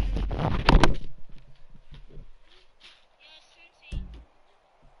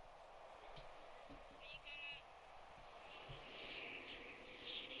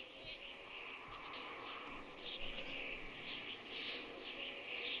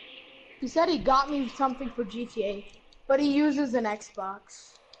 He said he got me something for GTA, but he uses an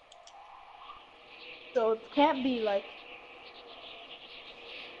Xbox. So it can't be like...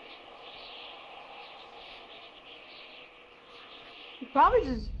 He probably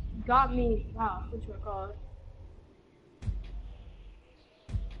just got me, whatchamacallit.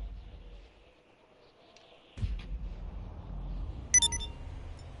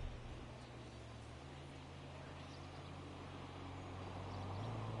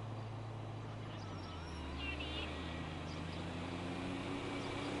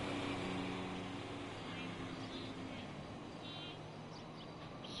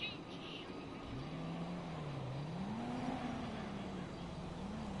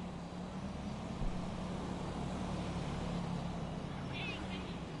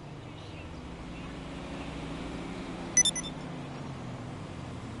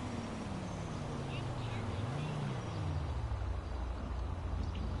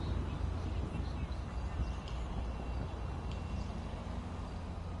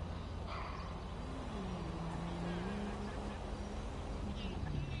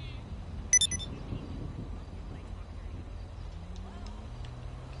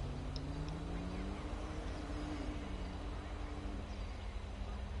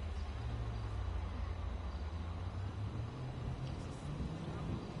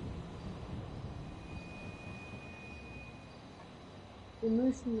 The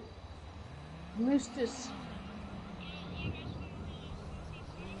Moostus.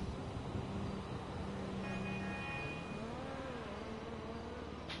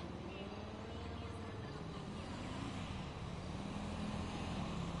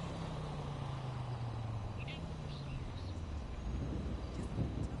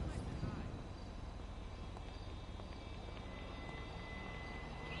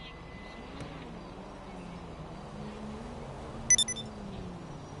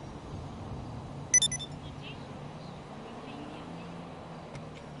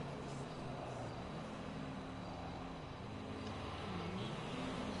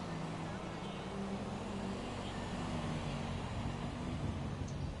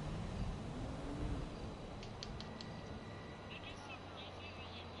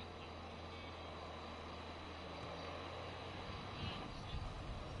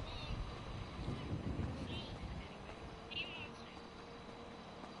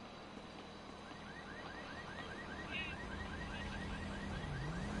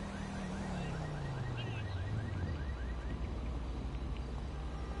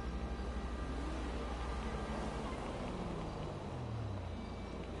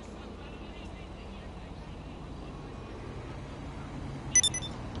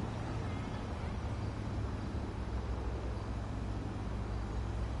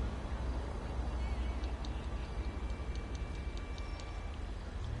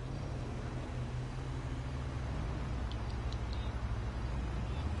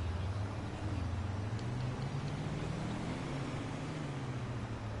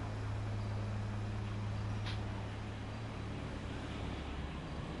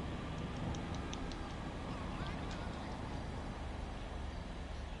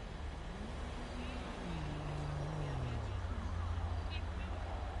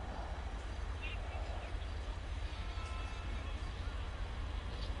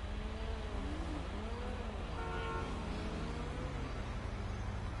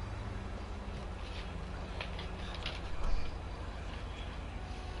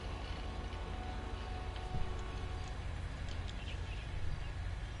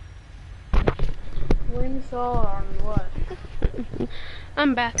 Win Saw on what?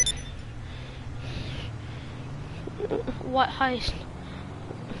 I'm back. What heist?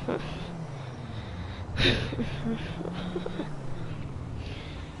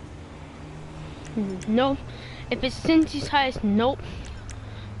 Nope. If it's Cincy's heist, nope.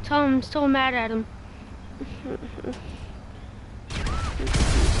 Tell him I'm still mad at him.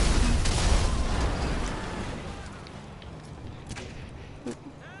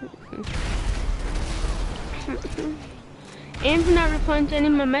 And for not replying to any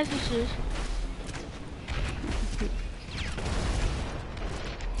of my messages.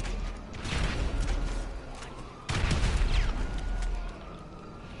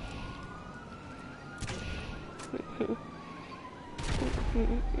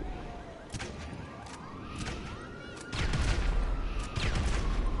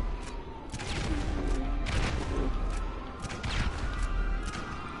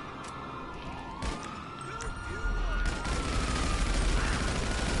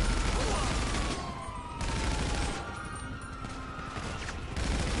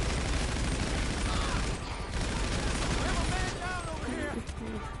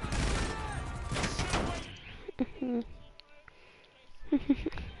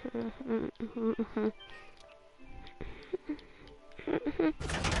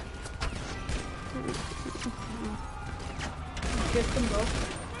 Get them both.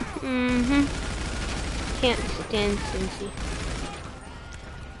 Can't stand Cincy.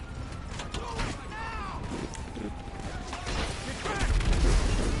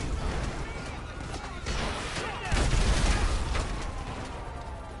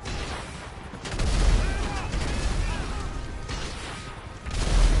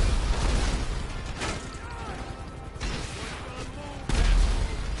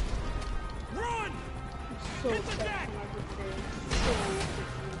 So upset with my birthday.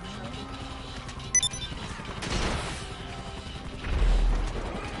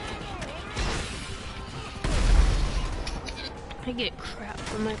 So I get crap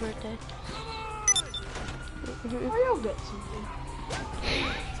for my birthday. I'll get something.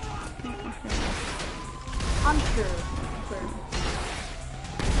 I'm sure.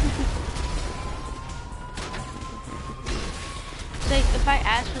 It's like if I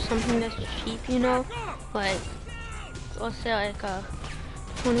ask for something that's cheap, you know, like let's say like a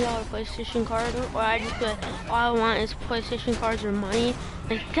 $20 PlayStation card, or I just be like, all I want is PlayStation cards or money.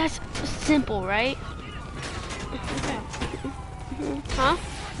 Like that's simple, right? Huh?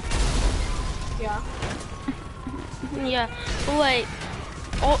 Yeah. Yeah, but like,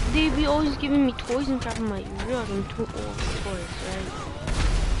 they be always giving me toys and stuff. I'm like, you realize I'm too old for toys, right?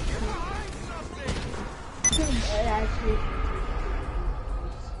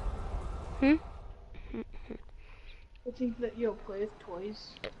 I think that you'll play with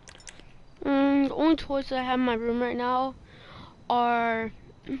toys. The only toys that I have in my room right now are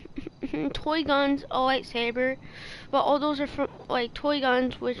toy guns, a lightsaber, but all those are from like toy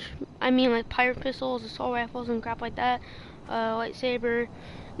guns, which I mean like pirate pistols, assault rifles, and crap like that. Lightsaber,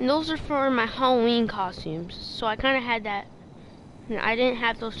 and those are for my Halloween costumes. So I kind of had that. And I didn't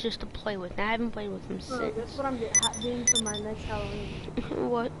have those just to play with. And I haven't played with them since. That's what I'm doing for my next Halloween.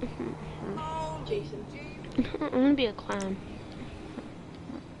 What? Jason. I'm gonna be a clown.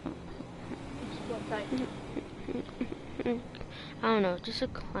 What type? I don't know, just a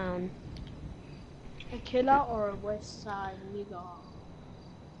clown. A killer or a West Side nigga?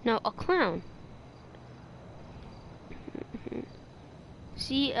 No, a clown.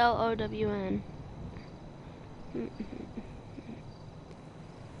 CLOWN. Wait,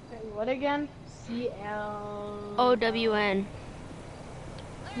 what again? CL. OWN.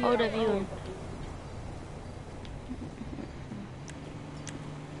 OWN.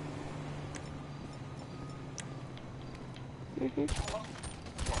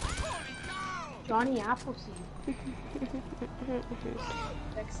 Johnny Appleseed.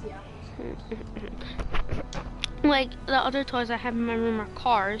 Sexy Appleseed. Like the other toys I have in my room are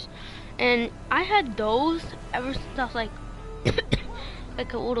cars, and I had those ever since I was like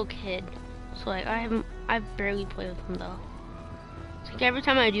like a little kid. So like I've barely played with them though. It's like every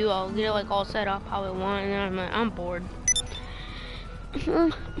time I do, I'll get it like all set up how I want, and then I'm like, I'm bored.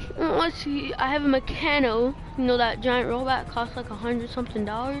 Let's see, I have a Meccano. You know that giant robot costs like $100 something.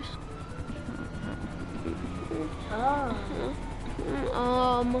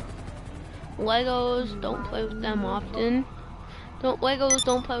 Legos, don't play with them often. Legos,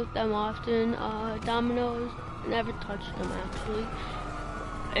 don't play with them often. Dominoes, never touched them actually.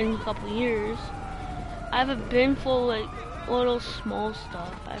 In a couple years. I have a bin full of like little small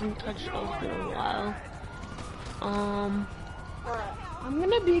stuff. I haven't touched those in a while. Alright. I'm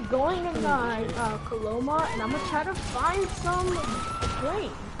gonna be going to Coloma, and I'm gonna try to find some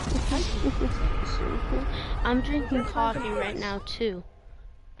grain. I'm drinking coffee right now too.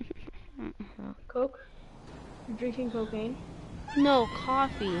 Coke? You're drinking cocaine? No,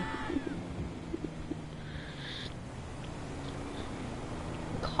 coffee.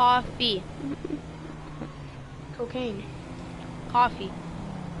 Coffee. Cocaine. Coffee.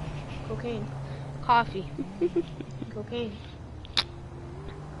 Cocaine. Coffee. Cocaine.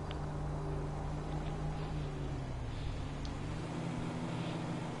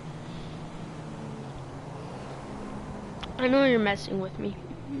 I know you're messing with me.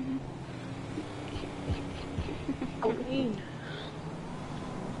 Cocaine.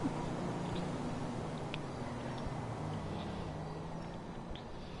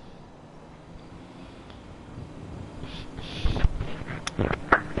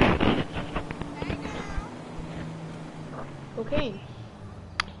 Cocaine.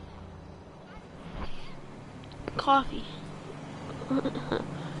 Coffee.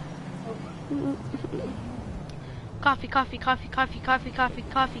 Coffee, coffee, coffee, coffee, coffee, coffee,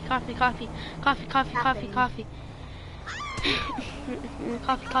 coffee, coffee, coffee, coffee, coffee, coffee, coffee.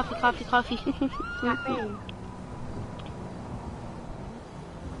 Coffee, coffee, coffee, coffee. Caffeine.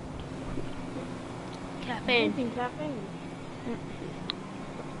 Caffeine. Drinking caffeine.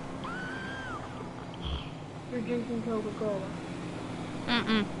 You're drinking Coca-Cola.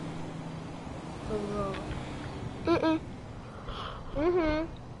 Mm-mm. Coca-Cola. Mm-mm. Mm-hmm.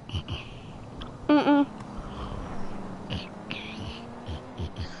 Mm-mm.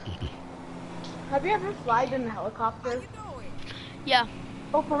 Have you ever flown in a helicopter? Yeah.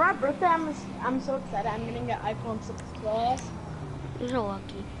 Oh, for my birthday, I'm so excited. I'm gonna get iPhone 6 Plus. You're so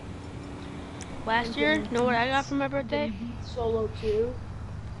lucky. Last year, you know what I got for my birthday? Solo 2.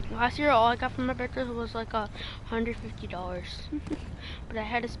 Last year, all I got for my birthday was like $150. But I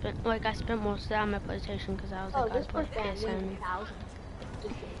had to spend, like, I spent most of that on my PlayStation because I was Oh, like, this I'd play birthday I'm winning PSN. 1,000.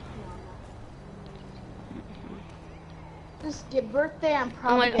 This birthday I'm I'm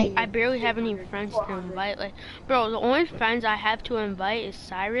probably like, getting I barely have any 300, friends to 400. invite. Like, bro, the only friends I have to invite is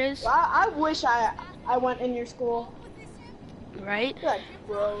Cyrus, Well, I wish I went in your school. right? You're like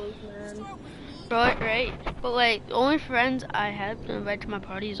bros, man. Right. But like, the only friends I have to invite to my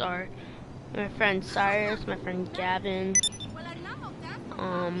parties are my friend Cyrus, my friend Gavin.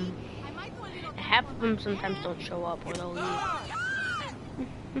 And half of them sometimes don't show up or they'll leave.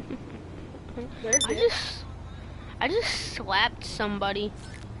 I just slapped somebody.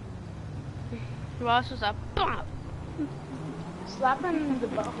 Ross was like, "Bop." Slap him in the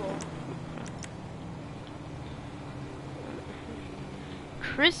butthole.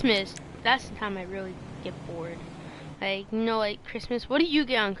 Christmas, that's the time I really get bored. Like, you know, like Christmas. What do you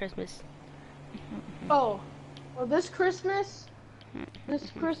get on Christmas? Oh, well, this Christmas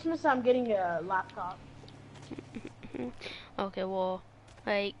I'm getting a laptop. Okay, well,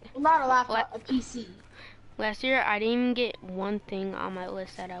 like, Well, not a laptop, a PC. last year I didn't even get one thing on my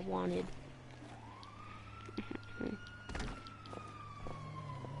list that I wanted.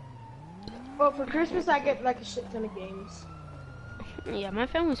 Well, for Christmas I get like a shit ton of games. Yeah, my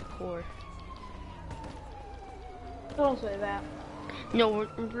family's poor. Don't say that. No,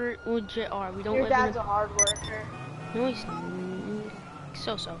 we're legit are. We don't Your live dad's in a hard worker. No, he's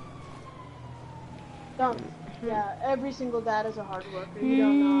so. Don't. Yeah, every single dad is a hard worker. You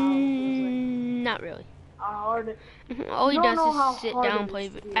don't know how it feels like. Not really. Hard. All he You don't know how does is sit hard down it and play.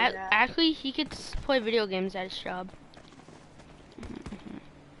 is to be a dad. Actually, he gets play video games at his job.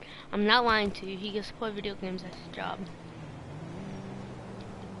 I'm not lying to you. He gets to play video games at his job.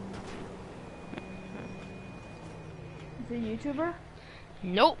 Is he a YouTuber?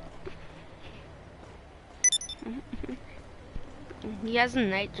 Nope. He has a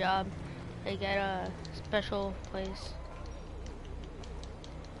night job. They get a special place.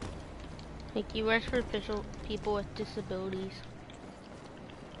 Like, he works for official people with disabilities.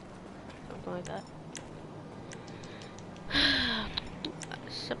 Something like that.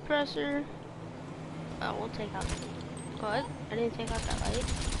 Suppressor. Oh, we'll take out. What? I didn't take out that light.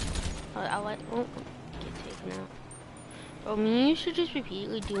 Oh, won't get taken out. Oh, me, you should just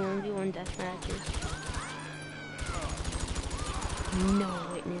repeatedly do 1v1 death matches. No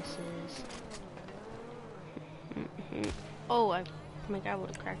witnesses. Oh, my god, I would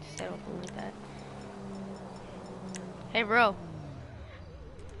have cracked his head open like that. Hey, bro.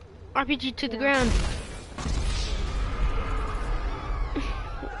 RPG to the ground.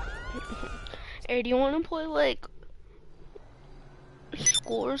 Hey, do you want to play, like,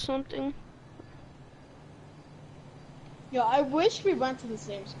 school or something? Yo, I wish we went to the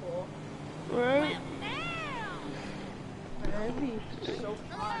same school. Right? That'd be so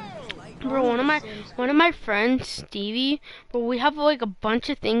fun. Bro, one of my friends, Stevie, bro, we have like a bunch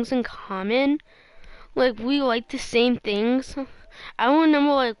of things in common. Like we like the same things. I don't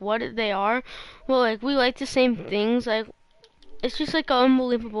remember like what they are, but like we like the same things. Like it's just like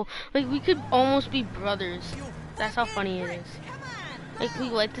unbelievable. Like we could almost be brothers. That's how funny it is. Like we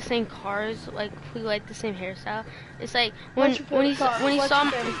like the same cars. Like we like the same hairstyle. It's like when he saw me,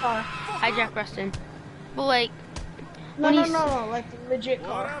 hi Jack Rustin. But like No, like legit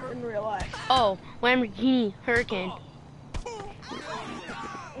car in real life. oh, Lamborghini Hurricane.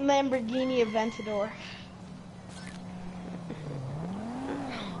 Lamborghini Aventador.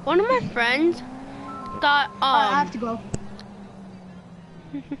 One of my friends thought I have to go.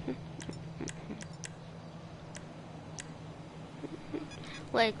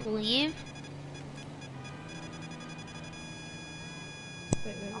 like leave.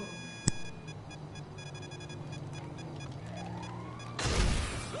 Wait.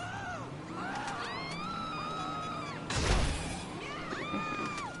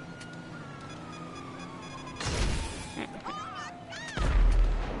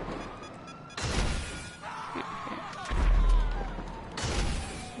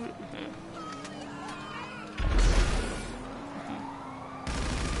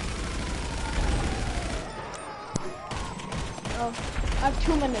 I have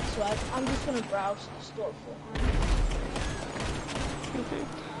 2 minutes left. I'm just gonna browse the store for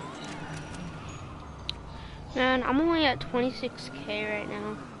Man, I'm only at 26K right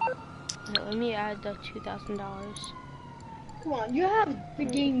now. So let me add the $2,000. Come on, you have the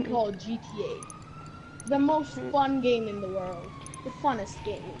game called GTA. The most fun game in the world. The funnest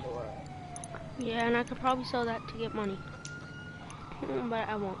game in the world. Yeah, and I could probably sell that to get money. But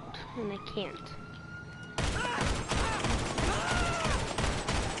I won't, and I can't.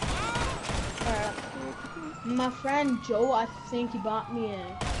 My friend Joe, I think he bought me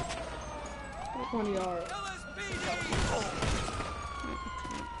a 20 yard.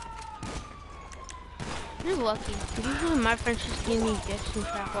 You're lucky. Usually my friends just give me gifts and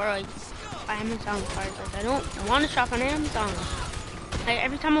crap, or like Amazon cards. Like I don't want to shop on Amazon. Like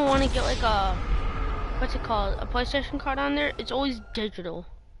every time I want to get like a, what's it called, a PlayStation card on there, it's always digital.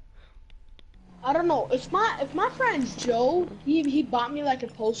 I don't know. If my friend Joe, he bought me like a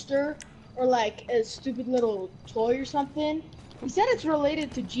poster or like a stupid little toy or something. He said it's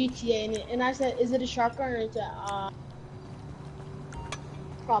related to GTA, and I said, is it a shark gun or is it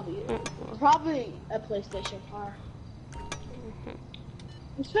probably a PlayStation car.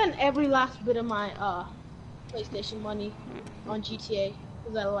 I spent every last bit of my PlayStation money on GTA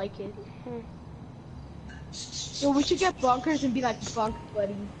because I like it. So we should get bunkers and be like bunk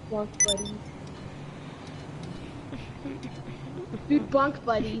buddies. Dude, bunk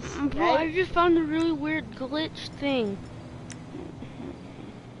buddies. Bro, Right? I just found a really weird glitch thing.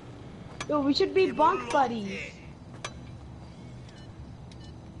 Yo, we should be bunk buddies.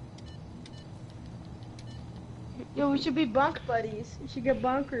 Yo, we should be bunk buddies. We should get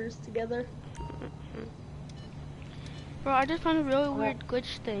bunkers together. Bro, I just found a really weird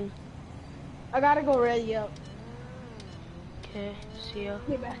glitch thing. I gotta go ready up. Okay, see ya.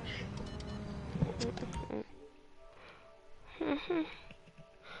 Get back.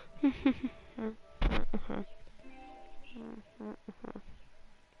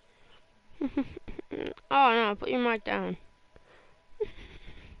 Oh no, put your mic down.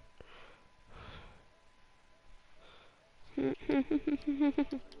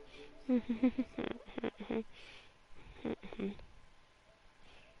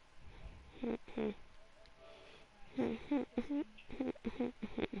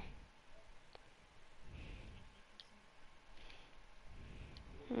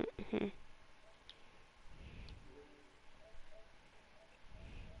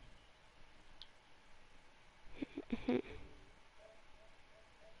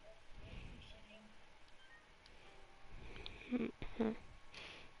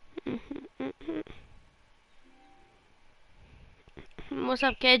 What's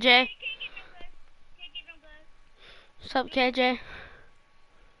up, KJ? What's up, KJ?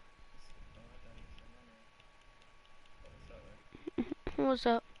 What's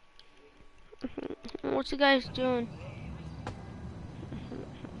up? What's you guys doing?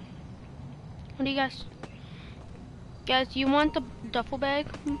 What do you guys? Guys, you want the duffel bag?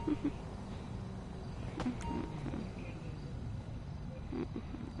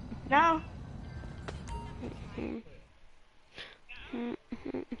 No.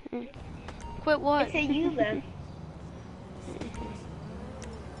 Quit what? It say you left.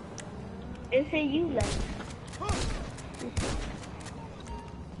 It say you left.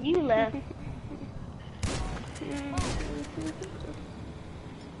 You left.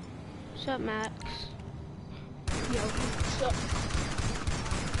 What's up, Max? Yo, what's up?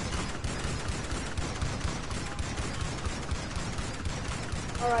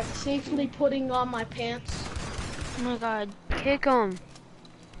 Alright, safely putting on my pants. Oh my god, kick him.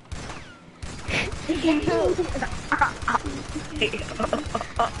 Okay, cool. Kick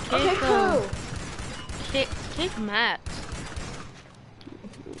Okay, cool. Kick Max.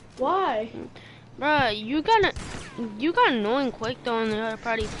 Why? Bruh, you got annoying quick though in the other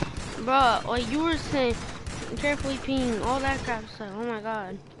party. Bruh, like you were saying, carefully peeing, all that crap stuff. Oh my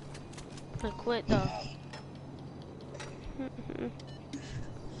god. I quit though.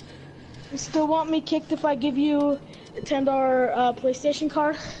 You still want me kicked if I give you a $10 PlayStation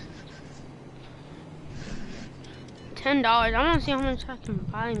card? $10. I want to see how much that can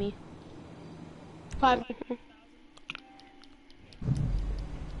buy me. 5.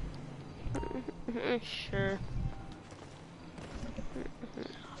 Sure.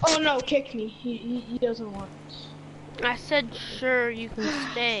 Oh no, kick me. He doesn't want it. I said sure, you can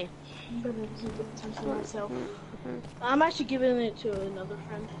stay. I'm gonna keep it to myself. I'm actually giving it to another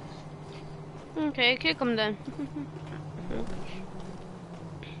friend. Okay, kick him then.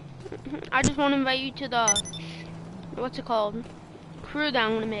 I just want to invite you to the, what's it called? Crew that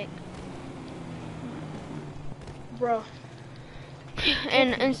I'm gonna make. Bro.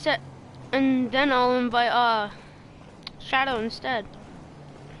 And then I'll invite Shadow instead.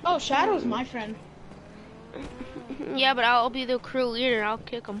 Oh, Shadow's my friend. Yeah, but I'll be the crew leader. I'll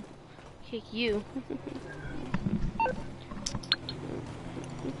kick him. Kick you.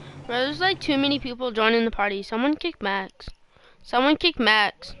 Bro, there's like too many people joining the party. Someone kick Max. Someone kick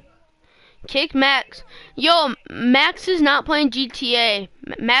Max. Kick Max. Yo, Max is not playing GTA.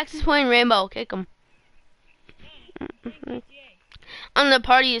 Max is playing Rainbow. Kick him. On the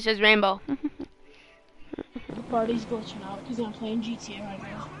party it says Rainbow. The party's glitching out because I'm playing GTA right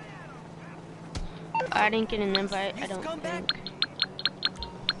now. I didn't get an invite, I don't think.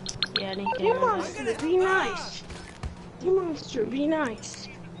 Yeah, I didn't get You an invite. monster, be nice. You monster, be nice.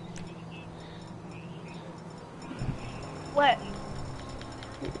 What?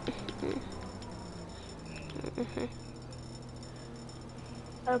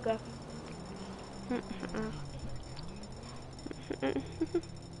 Okay.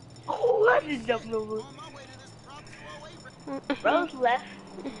 Oh, I just jumped over. Rose left.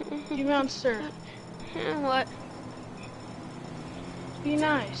 You monster, What? be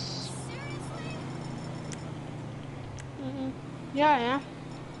nice. Yeah, I am.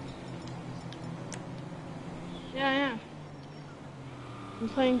 Yeah, I am. I'm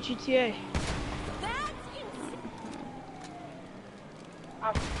playing GTA.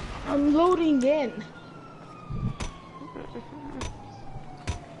 I'm loading in.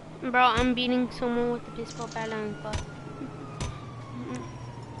 Bro, I'm beating someone with a baseball bat on his butt.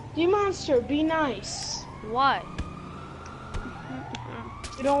 You monster, be nice. What?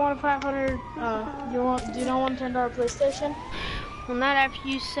 You don't want a 500, you don't want a $10 PlayStation? Well, not after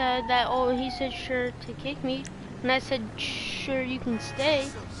you said that, oh, he said sure to kick me. And I said, sure, you can stay.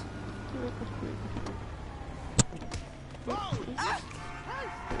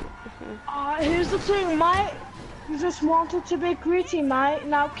 Here's the thing, mate. You just wanted to be greedy, mate.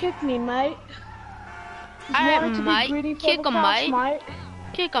 Now kick me, mate. You I wanted to be might greedy for kick the him, cash, mate.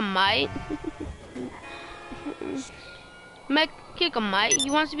 Kick him, mate. Kick him, mate. He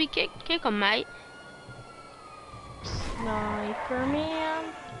wants to be kicked. Kick him, mate. Sniper man.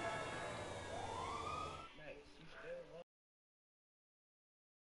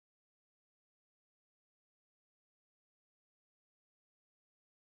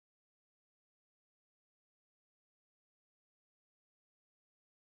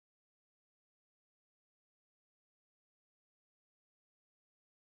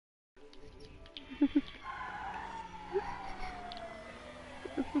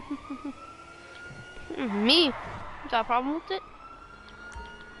 Me? Got a problem with it?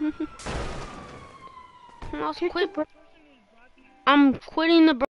 I'm quitting the